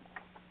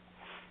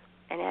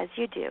 And as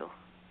you do,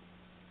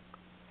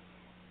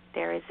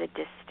 there is a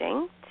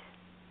distinct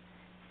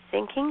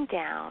sinking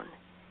down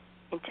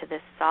into the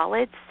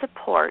solid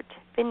support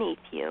beneath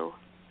you.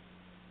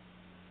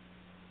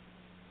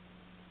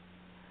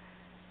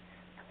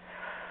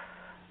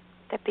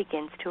 That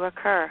begins to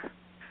occur.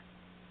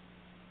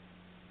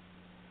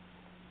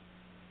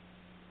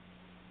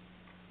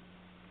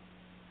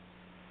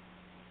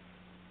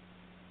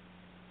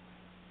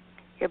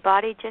 Your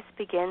body just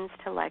begins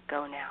to let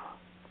go now.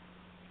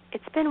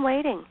 It's been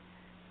waiting,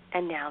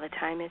 and now the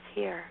time is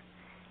here,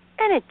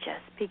 and it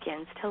just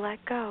begins to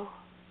let go.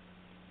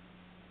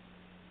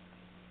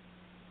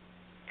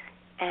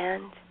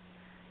 And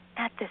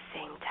at the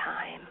same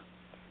time,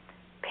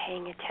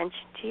 paying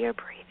attention to your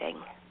breathing,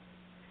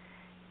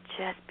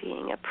 just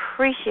being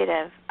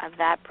appreciative of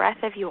that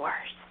breath of yours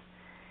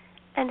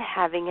and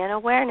having an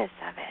awareness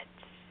of it.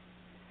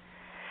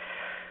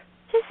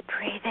 Just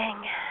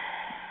breathing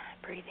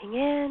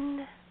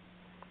in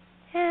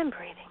and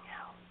breathing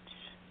out.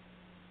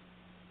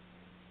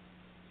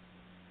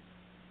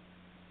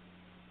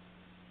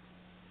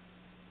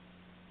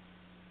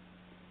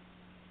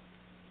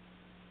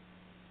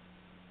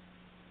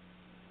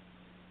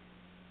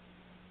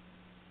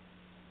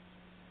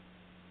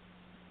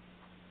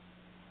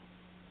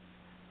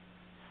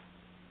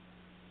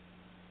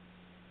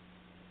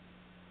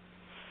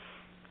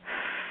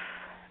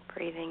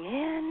 Breathing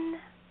in,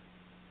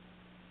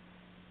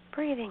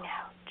 breathing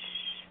out.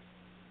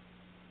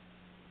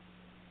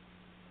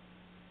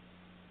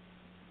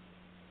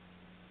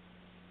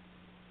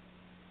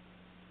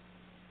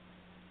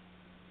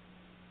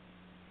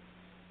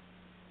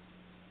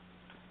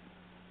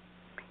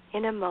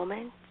 In a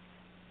moment,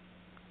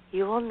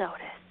 you will notice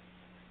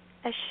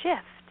a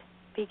shift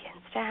begins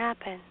to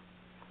happen.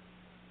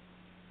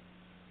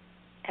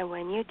 And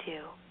when you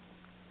do,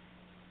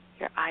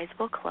 your eyes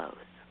will close,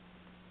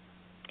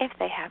 if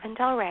they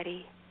haven't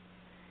already.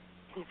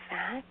 In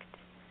fact,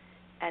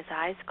 as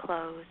eyes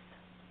close,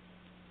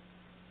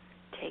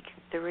 take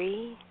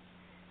 3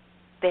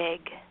 big,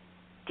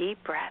 deep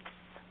breaths.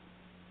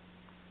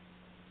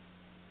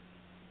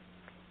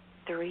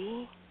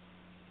 3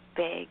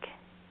 big,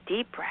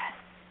 deep breaths.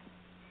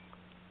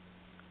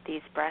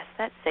 These breaths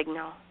that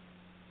signal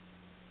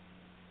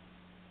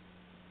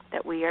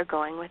that we are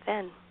going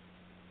within.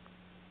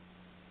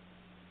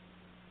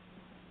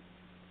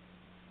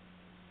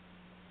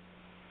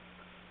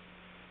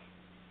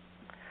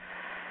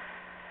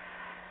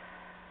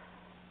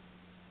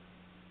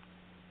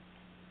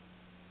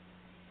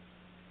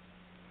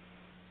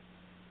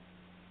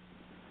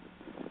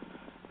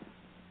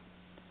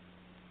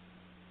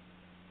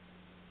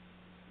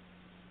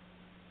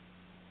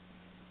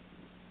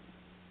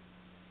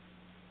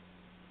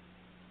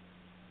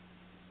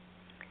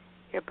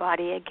 Your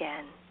body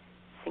again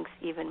sinks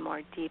even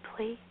more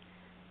deeply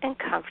and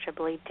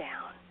comfortably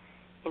down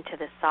into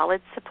the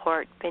solid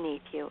support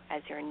beneath you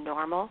as your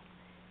normal,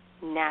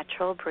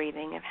 natural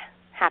breathing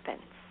happens.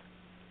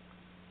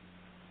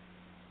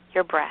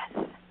 Your breath,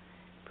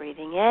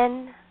 breathing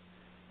in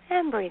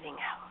and breathing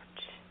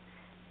out.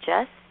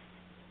 Just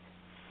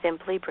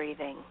simply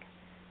breathing.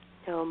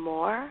 No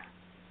more,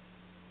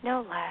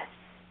 no less.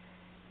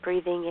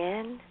 Breathing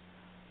in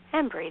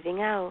and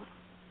breathing out.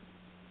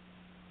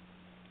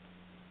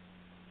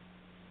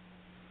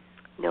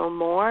 No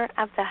more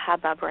of the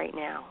hubbub right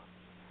now.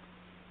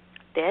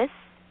 This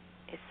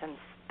is some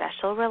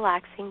special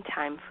relaxing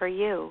time for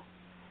you.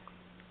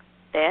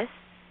 This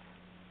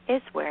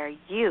is where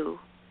you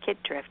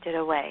get drifted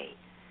away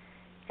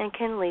and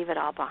can leave it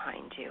all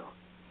behind you.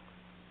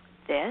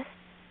 This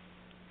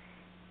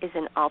is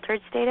an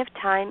altered state of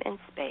time and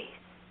space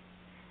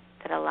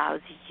that allows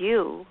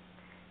you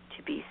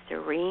to be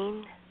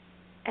serene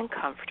and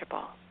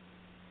comfortable.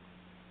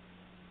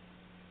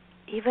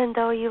 Even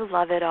though you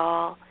love it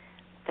all,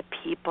 the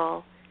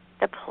people,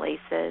 the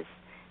places,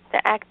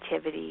 the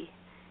activity,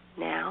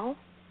 now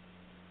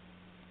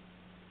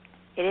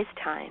it is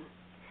time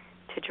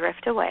to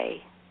drift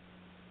away.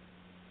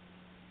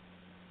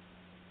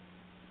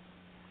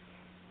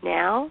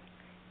 Now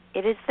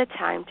it is the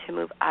time to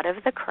move out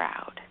of the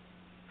crowd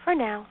for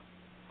now.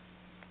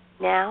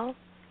 Now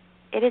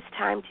it is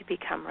time to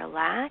become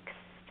relaxed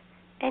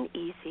and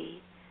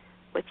easy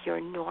with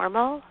your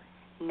normal,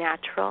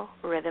 natural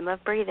rhythm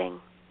of breathing.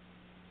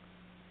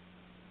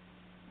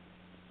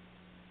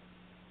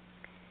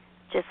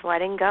 Just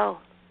letting go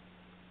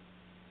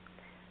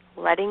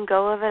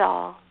of it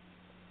all.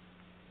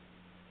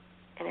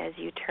 And as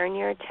you turn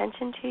your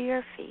attention to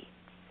your feet,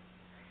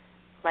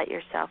 let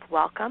yourself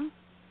welcome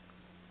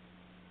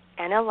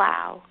and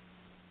allow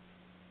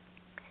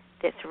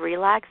this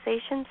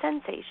relaxation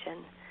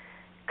sensation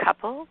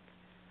coupled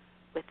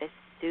with this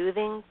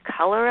soothing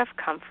color of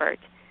comfort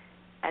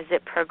as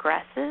it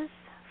progresses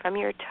from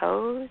your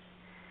toes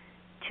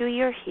to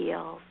your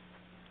heels,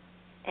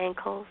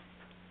 ankles,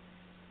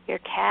 your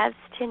calves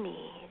to knees,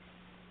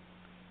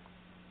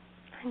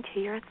 and to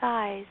your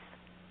thighs.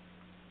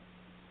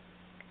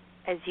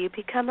 As you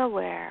become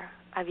aware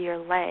of your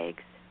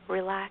legs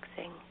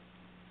relaxing.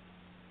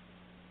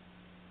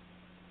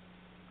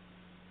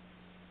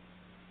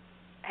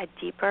 A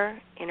deeper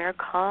inner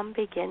calm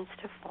begins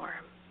to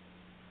form,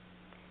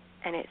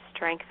 and it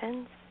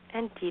strengthens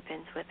and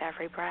deepens with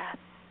every breath.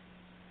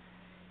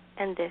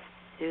 And this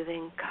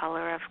soothing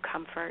color of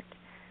comfort,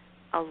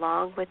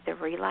 along with the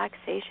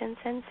relaxation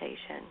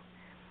sensation,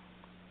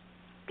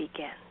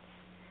 begins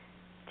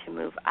to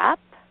move up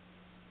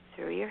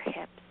through your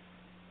hips,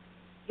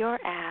 your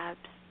abs,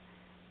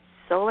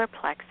 solar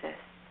plexus,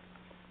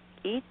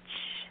 each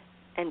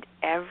and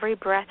every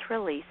breath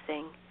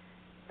releasing,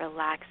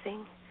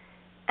 relaxing,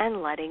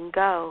 and letting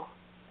go.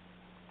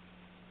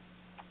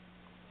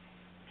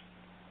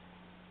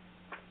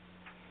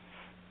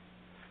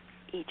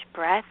 Each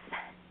breath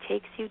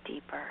takes you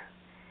deeper.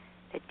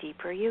 The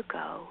deeper you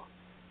go,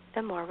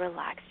 the more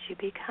relaxed you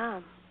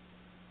become.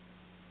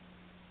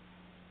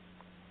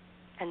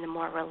 And the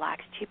more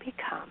relaxed you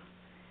become,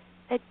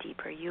 the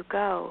deeper you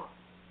go.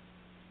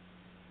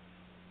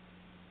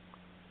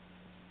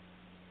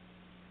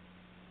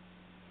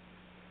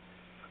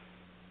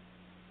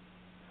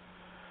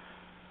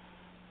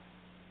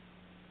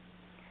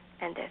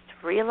 And this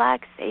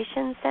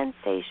relaxation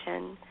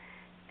sensation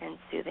and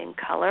soothing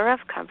color of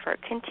comfort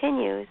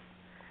continues,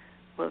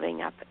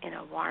 moving up in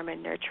a warm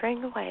and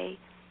nurturing way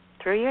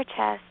through your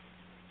chest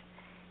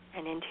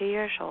and into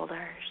your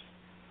shoulders,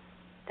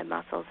 the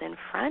muscles in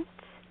front,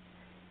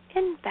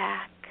 in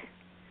back,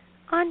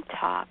 on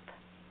top,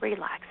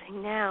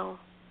 relaxing now.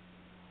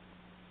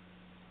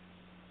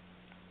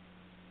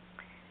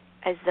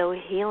 As though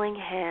healing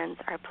hands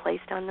are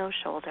placed on those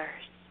shoulders,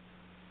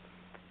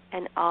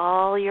 and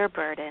all your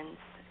burdens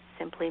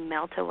simply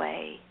melt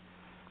away.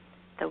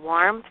 The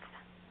warmth,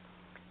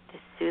 the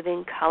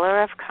soothing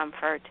color of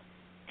comfort,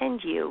 and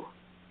you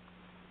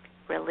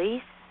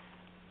release,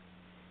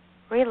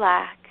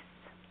 relax,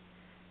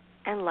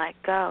 and let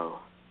go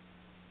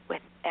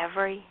with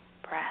every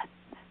breath.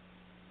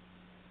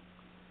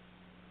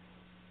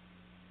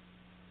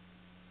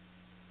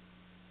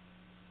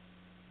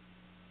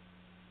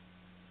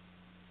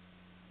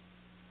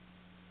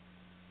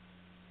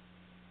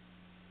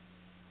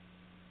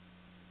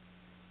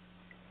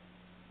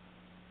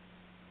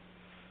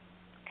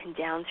 And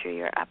down through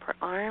your upper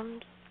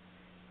arms,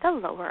 the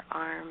lower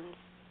arms,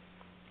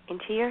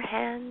 into your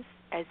hands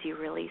as you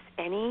release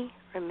any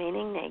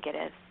remaining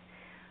negatives,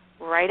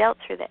 right out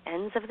through the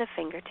ends of the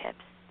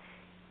fingertips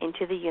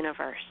into the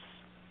universe,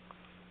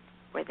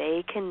 where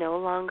they can no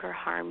longer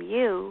harm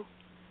you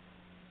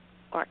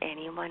or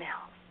anyone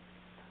else.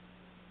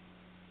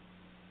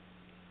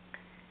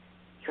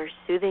 Your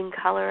soothing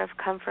color of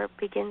comfort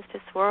begins to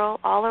swirl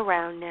all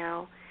around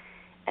now,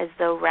 as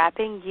though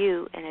wrapping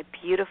you in a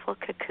beautiful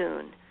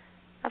cocoon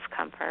of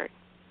comfort.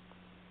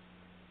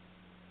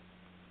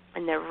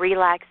 And the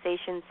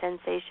relaxation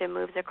sensation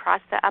moves across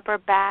the upper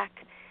back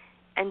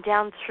and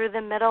down through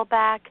the middle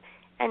back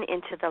and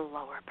into the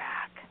lower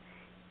back.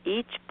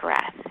 Each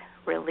breath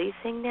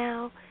releasing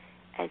now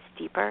as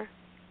deeper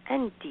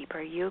and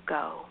deeper you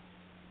go.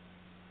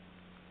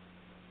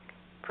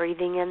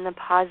 Breathing in the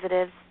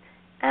positives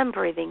and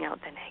breathing out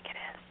the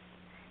negatives.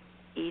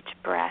 Each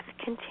breath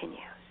continues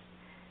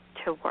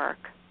to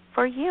work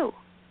for you.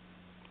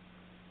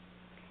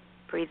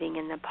 Breathing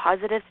in the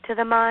positives to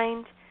the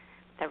mind,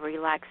 the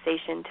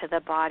relaxation to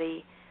the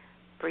body,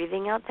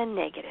 breathing out the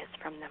negatives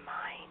from the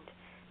mind,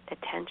 the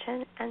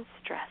tension and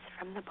stress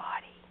from the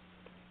body.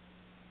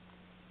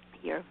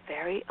 Your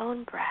very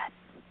own breath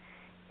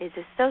is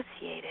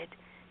associated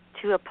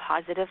to a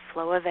positive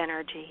flow of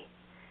energy.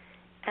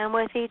 And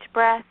with each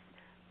breath,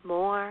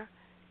 more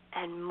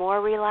and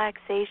more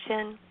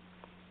relaxation,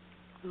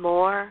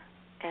 more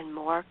and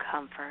more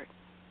comfort.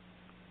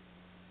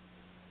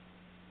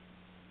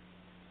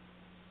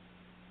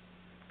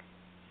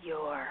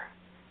 Your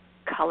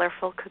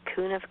colorful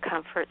cocoon of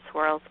comfort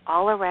swirls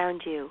all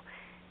around you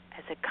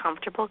as a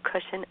comfortable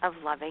cushion of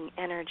loving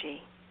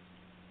energy.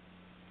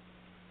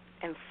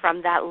 And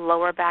from that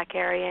lower back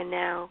area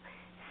now,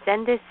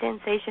 send this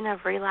sensation of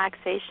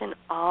relaxation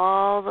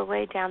all the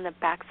way down the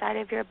backside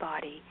of your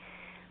body,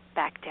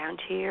 back down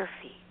to your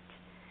feet.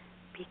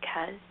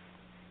 Because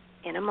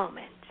in a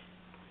moment,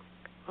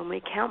 when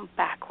we count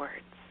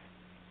backwards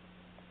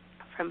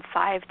from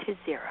 5 to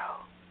 0,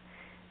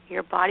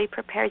 your body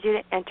prepares you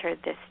to enter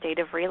this state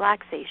of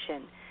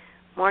relaxation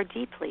more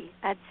deeply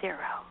at 0.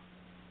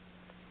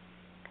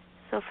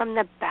 So from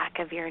the back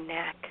of your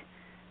neck,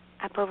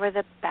 up over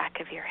the back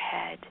of your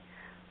head,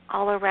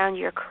 all around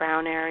your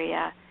crown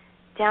area,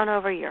 down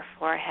over your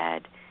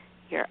forehead,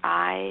 your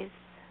eyes,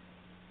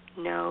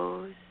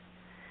 nose,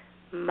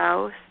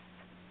 mouth,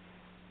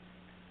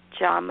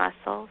 jaw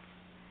muscles,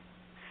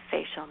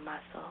 facial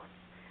muscles,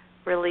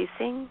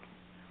 releasing,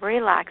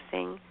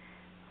 relaxing,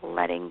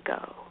 letting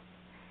go.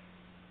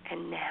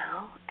 And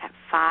now at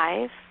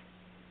 5,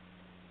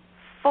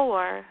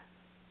 4,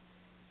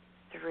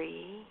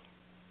 3,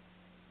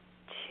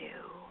 2,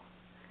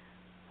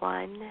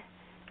 1,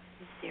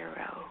 0.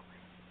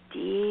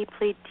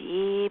 Deeply,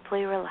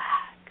 deeply relaxed.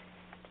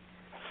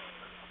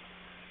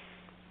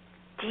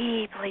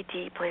 Deeply,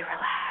 deeply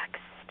relaxed.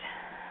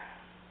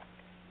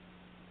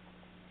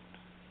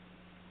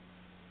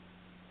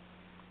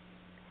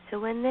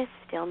 So in this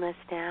stillness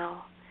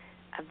now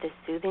of the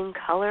soothing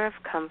color of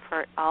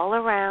comfort all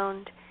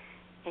around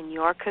in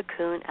your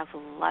cocoon of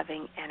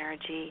loving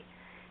energy,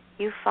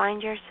 you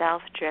find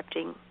yourself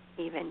drifting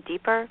even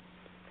deeper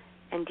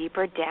and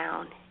deeper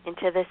down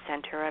into the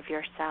center of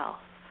yourself,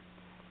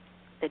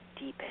 the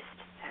deepest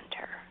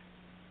center,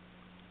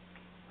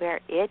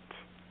 where it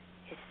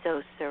is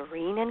so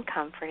serene and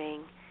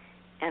comforting,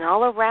 and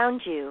all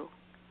around you,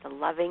 the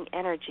loving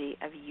energy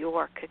of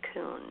your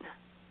cocoon.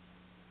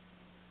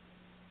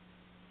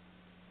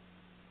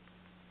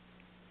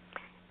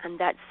 And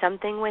that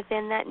something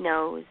within that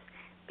nose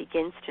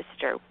begins to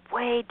stir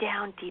way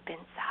down deep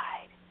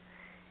inside,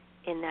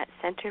 in that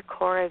center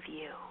core of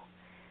you,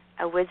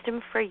 a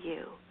wisdom for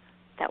you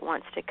that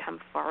wants to come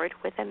forward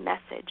with a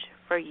message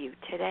for you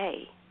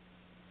today.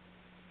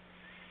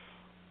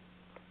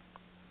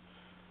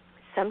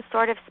 Some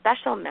sort of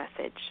special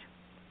message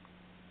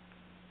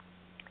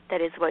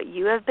that is what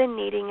you have been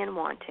needing and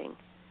wanting,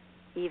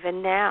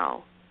 even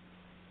now,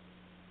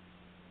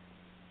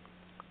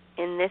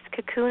 in this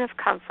cocoon of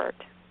comfort,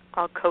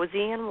 all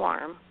cozy and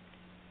warm.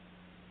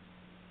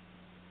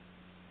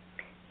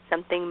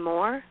 Something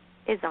more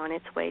is on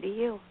its way to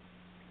you.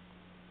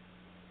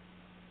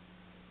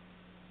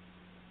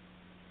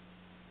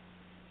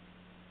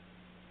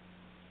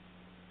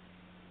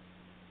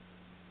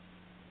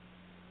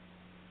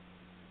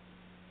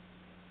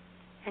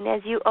 And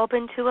as you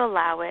open to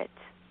allow it,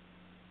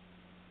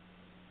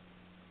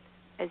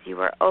 as you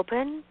are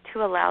open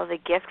to allow the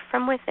gift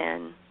from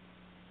within,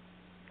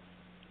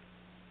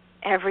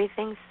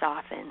 everything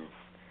softens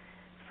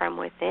from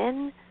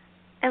within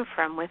and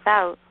from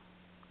without.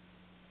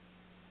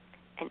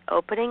 And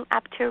opening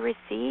up to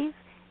receive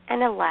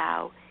and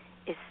allow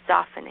is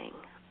softening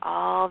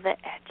all the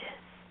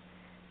edges,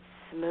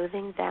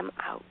 smoothing them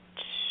out.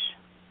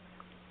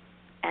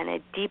 And a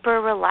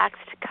deeper, relaxed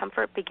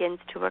comfort begins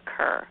to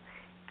occur,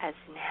 as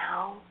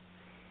now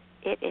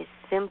it is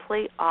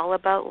simply all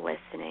about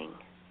listening.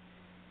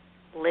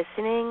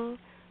 Listening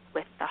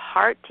with the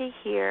heart to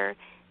hear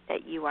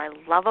that you are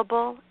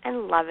lovable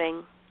and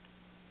loving,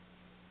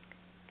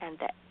 and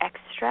the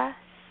extra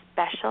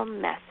special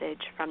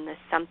message from the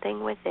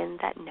something within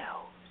that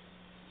knows.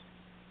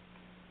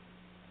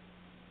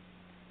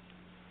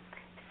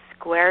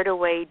 Squared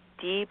away,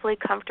 deeply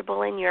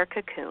comfortable in your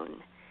cocoon,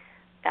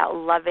 that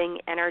loving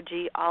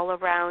energy all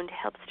around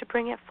helps to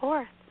bring it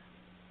forth.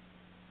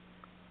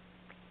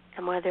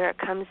 And whether it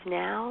comes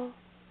now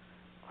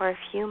or a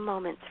few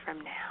moments from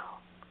now,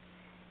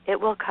 it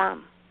will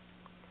come.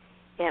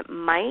 It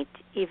might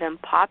even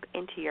pop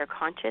into your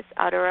conscious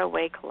outer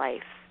awake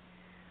life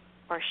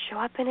or show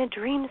up in a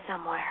dream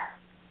somewhere.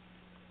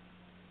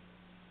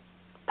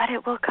 But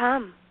it will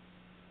come.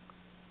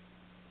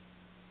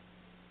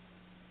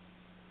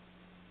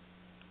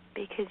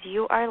 Because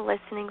you are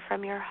listening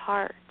from your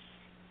heart,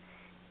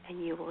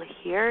 and you will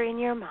hear in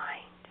your mind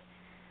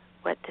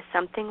what the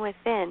something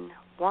within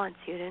wants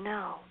you to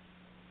know.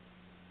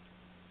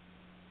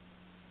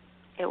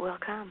 It will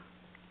come.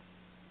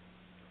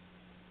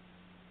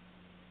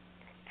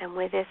 And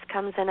with this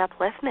comes an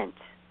upliftment.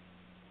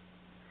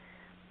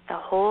 The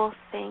whole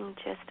thing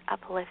just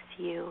uplifts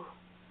you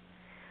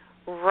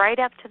right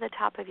up to the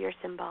top of your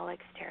symbolic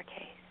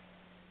staircase.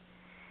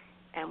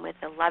 And with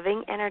the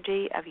loving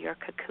energy of your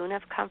cocoon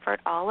of comfort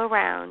all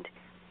around,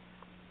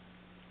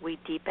 we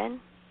deepen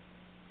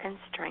and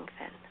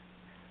strengthen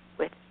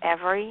with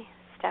every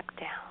step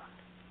down.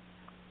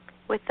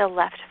 With the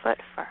left foot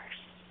first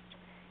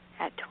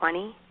at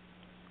 20,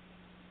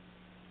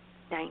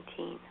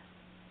 19,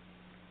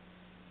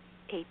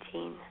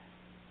 18,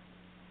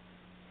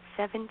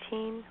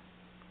 17,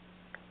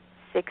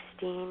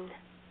 16,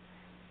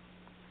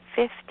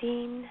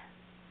 15,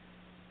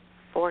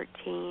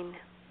 14,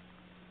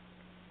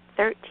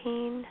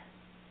 13,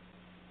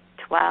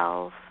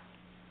 12,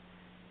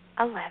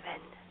 11,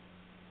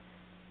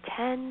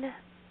 10,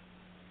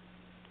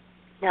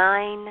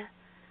 9,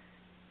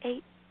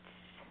 8,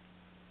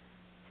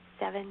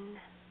 7,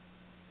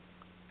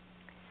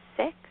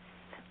 6,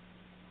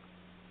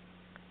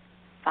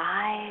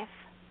 5,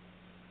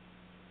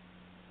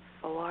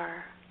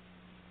 4,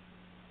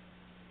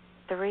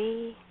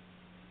 3,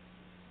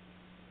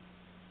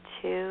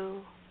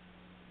 2,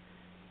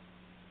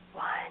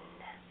 1,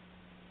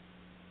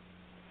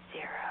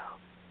 0.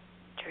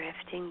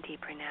 Drifting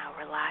deeper now,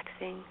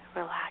 relaxing,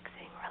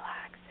 relaxing,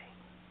 relaxing.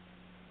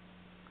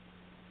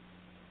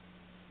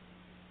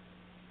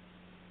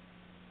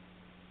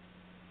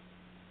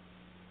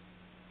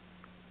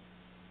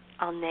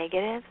 All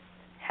negatives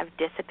have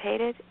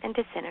dissipated and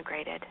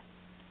disintegrated.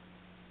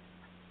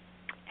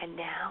 And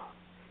now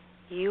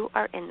you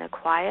are in the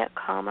quiet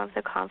calm of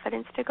the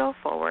confidence to go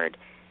forward,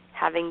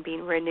 having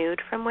been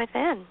renewed from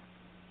within.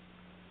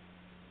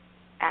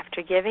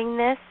 After giving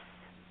this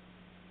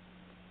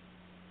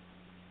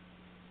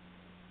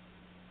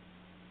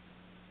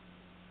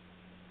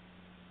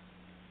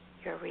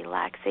your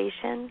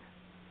relaxation,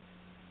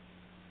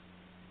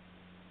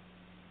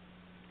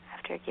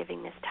 after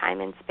giving this time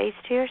and space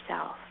to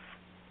yourself,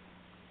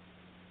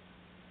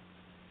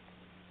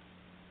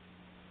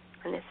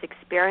 and this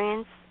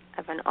experience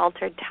of an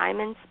altered time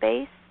and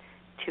space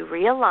to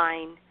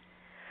realign,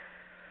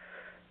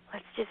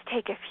 let's just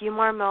take a few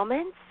more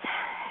moments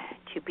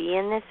to be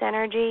in this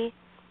energy,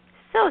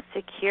 so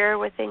secure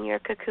within your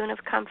cocoon of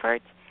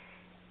comfort,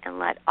 and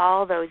let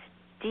all those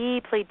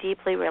deeply,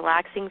 deeply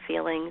relaxing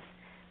feelings,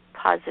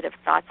 positive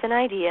thoughts and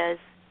ideas,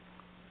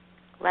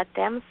 let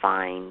them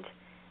find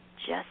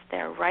just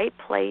their right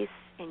place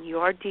in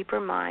your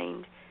deeper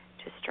mind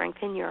to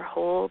strengthen your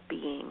whole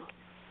being.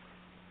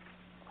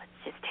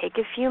 Just take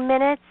a few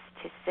minutes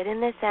to sit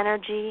in this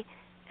energy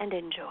and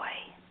enjoy.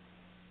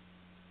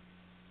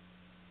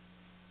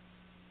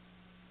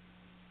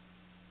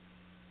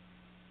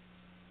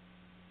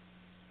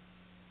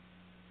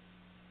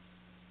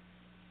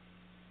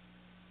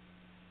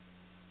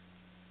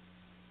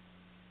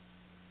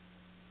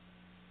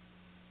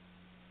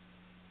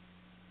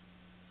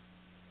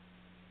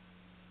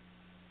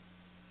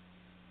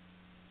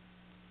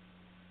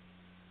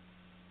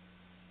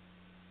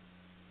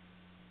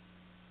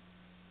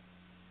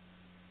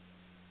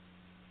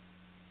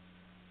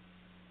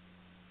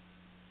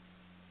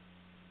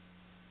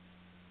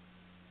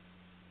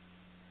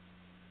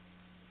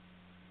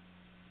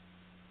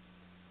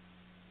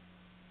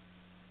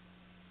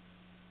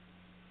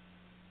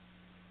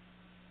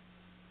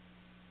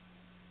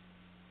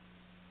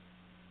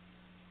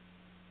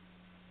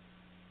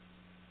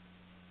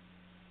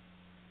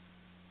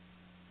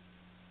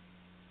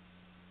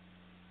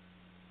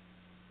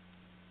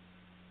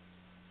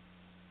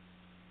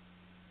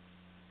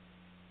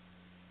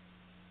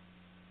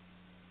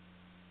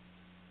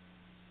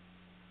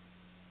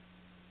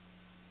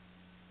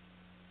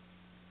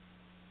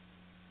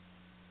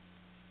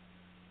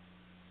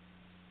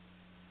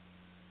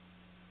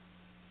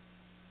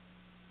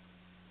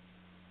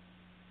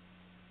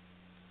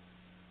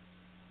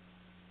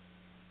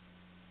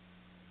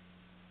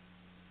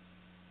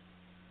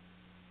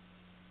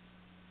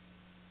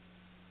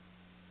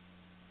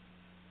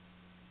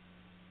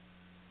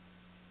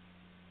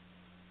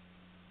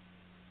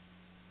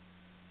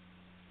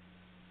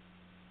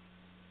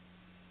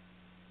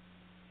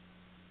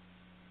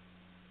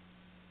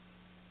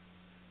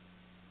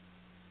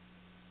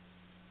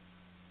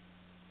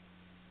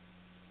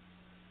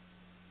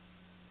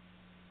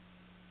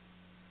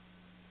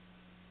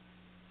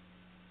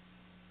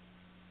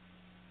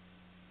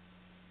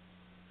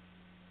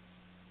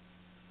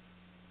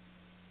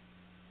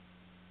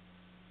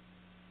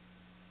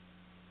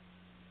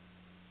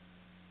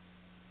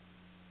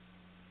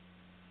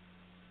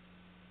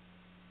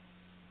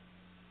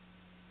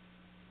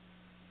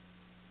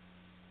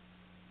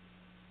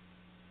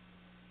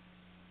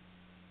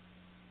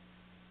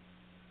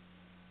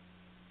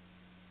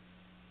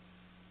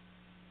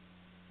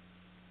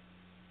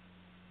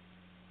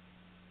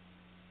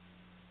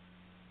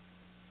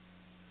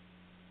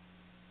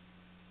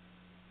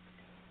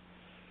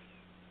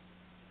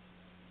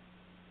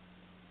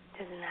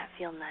 Doesn't that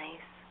feel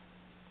nice?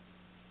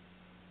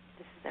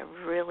 This is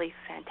a really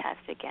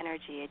fantastic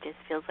energy. It just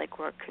feels like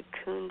we're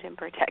cocooned and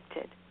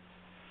protected.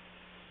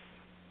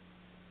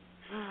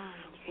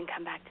 You can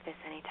come back to this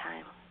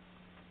anytime.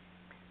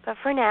 But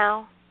for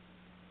now,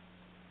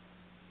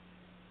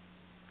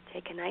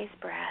 take a nice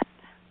breath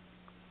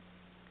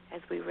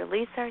as we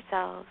release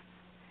ourselves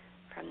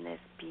from this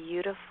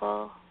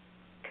beautiful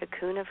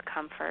cocoon of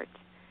comfort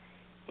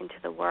into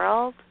the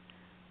world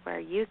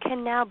where you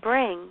can now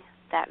bring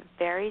that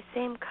very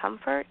same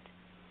comfort,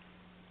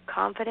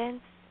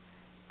 confidence,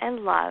 and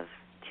love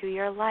to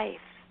your life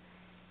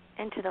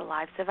and to the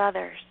lives of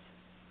others.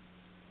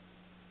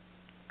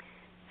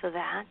 So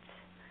that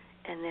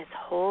in this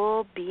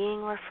whole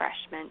being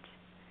refreshment,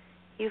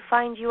 you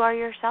find you are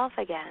yourself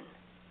again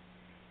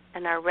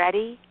and are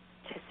ready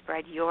to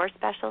spread your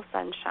special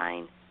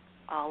sunshine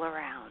all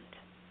around.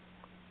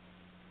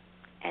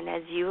 And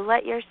as you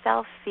let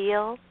yourself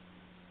feel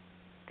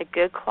the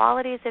good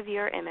qualities of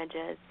your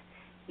images,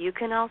 you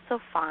can also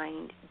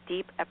find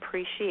deep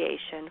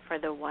appreciation for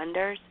the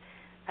wonders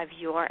of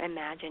your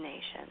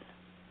imagination.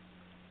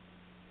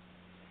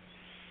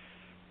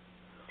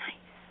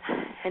 Nice.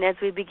 And as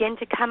we begin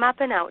to come up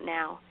and out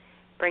now,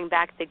 bring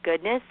back the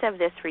goodness of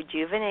this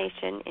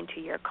rejuvenation into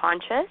your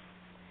conscious,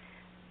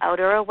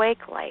 outer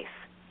awake life.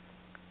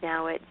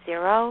 Now at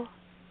 0,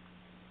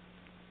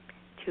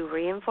 to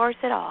reinforce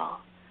it all.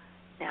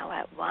 Now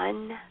at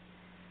 1,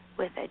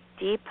 with a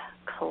deep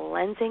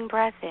cleansing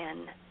breath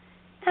in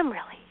and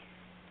release.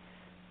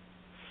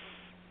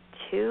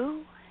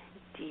 2,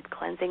 deep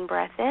cleansing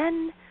breath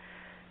in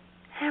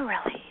and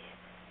release.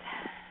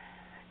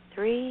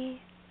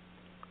 3,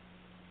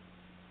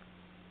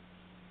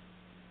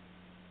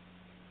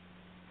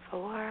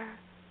 4,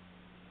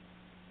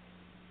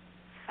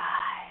 5.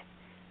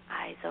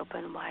 Eyes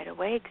open, wide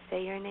awake.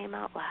 Say your name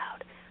out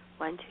loud.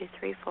 1, 2,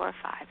 3, 4,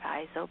 5.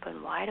 Eyes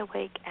open, wide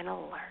awake, and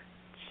alert.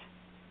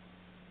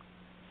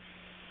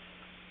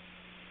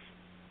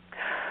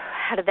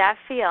 How did that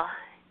feel?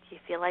 Do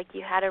you feel like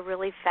you had a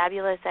really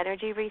fabulous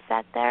energy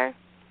reset there?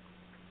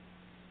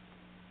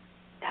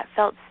 That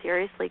felt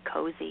seriously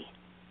cozy.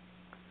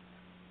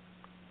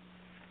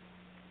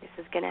 This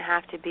is going to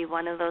have to be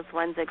one of those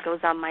ones that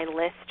goes on my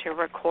list to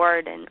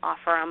record and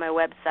offer on my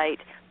website.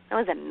 That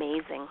was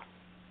amazing.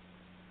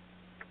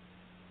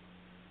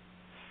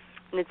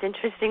 And it's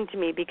interesting to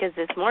me because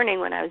this morning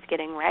when I was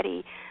getting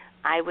ready,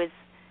 I was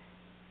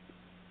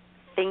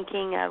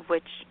thinking of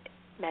which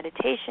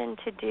meditation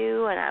to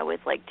do, and I was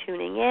like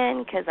tuning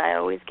in because I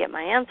always get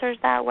my answers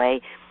that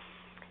way.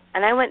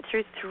 And I went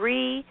through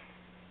 3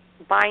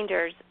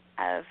 binders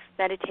of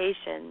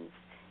meditations,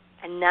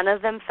 and none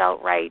of them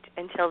felt right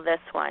until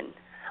this one.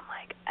 I'm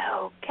like,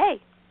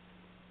 okay,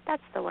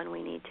 that's the one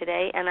we need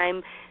today. And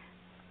I'm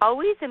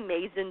always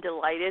amazed and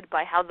delighted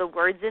by how the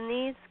words in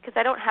these, because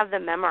I don't have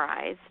them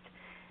memorized,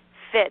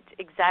 fit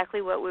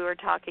exactly what we were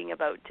talking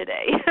about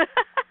today.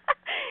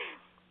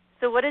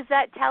 So what does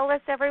that tell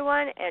us,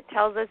 everyone? It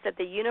tells us that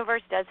the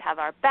universe does have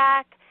our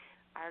back,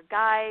 our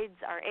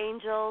guides, our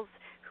angels,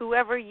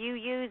 whoever you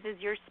use as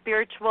your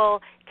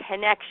spiritual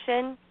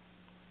connection.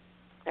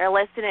 They're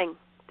listening,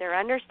 they're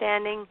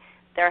understanding,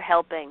 they're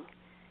helping.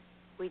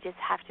 We just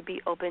have to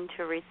be open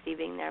to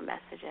receiving their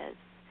messages.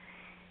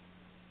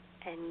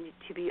 And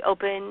to be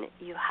open,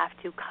 you have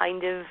to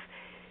kind of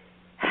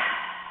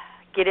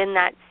get in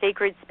that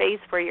sacred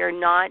space where you're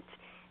not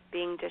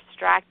being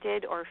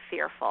distracted or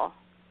fearful.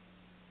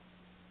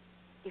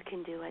 You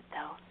can do it,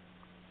 though.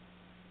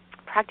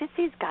 Practice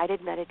these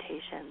guided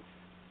meditations.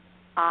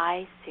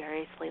 I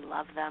seriously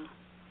love them.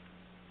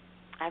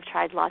 I've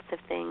tried lots of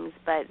things,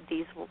 but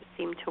these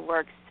seem to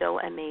work so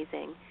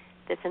amazing.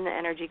 This and the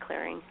energy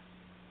clearing.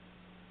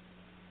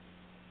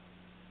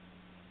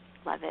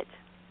 Love it.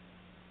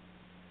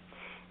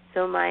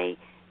 So my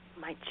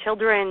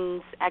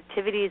children's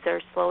activities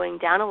are slowing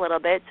down a little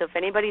bit, so if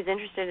anybody's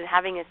interested in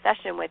having a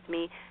session with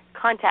me,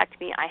 contact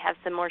me. I have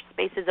some more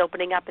spaces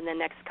opening up in the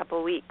next couple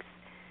of weeks.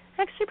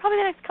 Actually, probably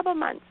the next couple of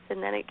months,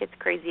 and then it gets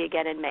crazy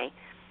again in May.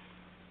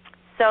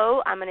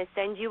 So I'm going to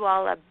send you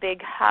all a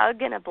big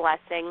hug and a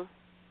blessing.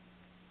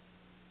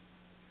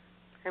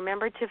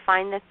 Remember to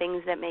find the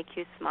things that make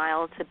you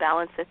smile, to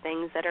balance the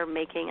things that are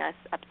making us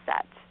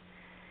upset.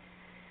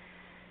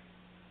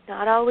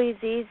 Not always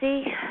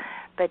easy,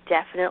 but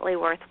definitely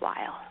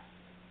worthwhile.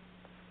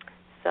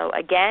 So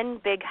again,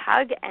 big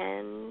hug,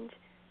 and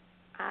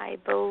I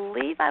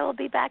believe I will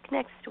be back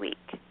next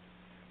week.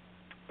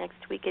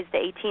 Next week is the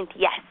 18th,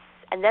 yes.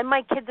 And then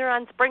my kids are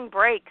on spring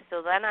break,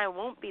 so then I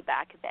won't be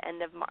back at the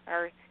end of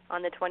March,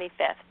 on the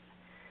 25th.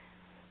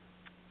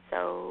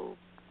 So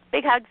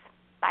big hugs.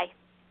 Bye.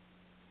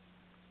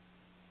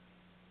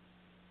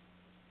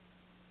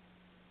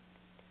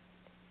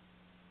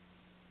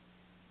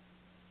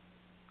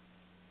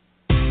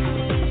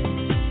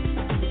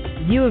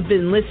 You have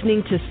been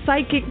listening to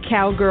Psychic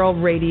Cowgirl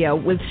Radio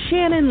with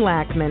Shannon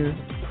Lackman.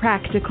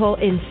 Practical,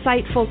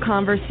 insightful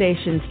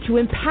conversations to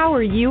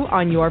empower you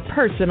on your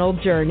personal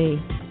journey.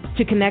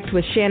 To connect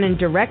with Shannon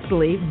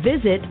directly,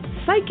 visit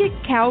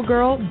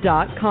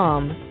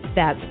psychiccowgirl.com.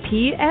 That's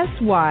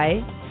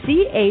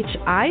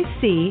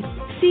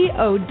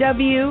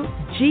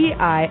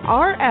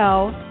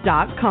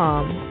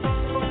PSYCHICCOWGIRL.com.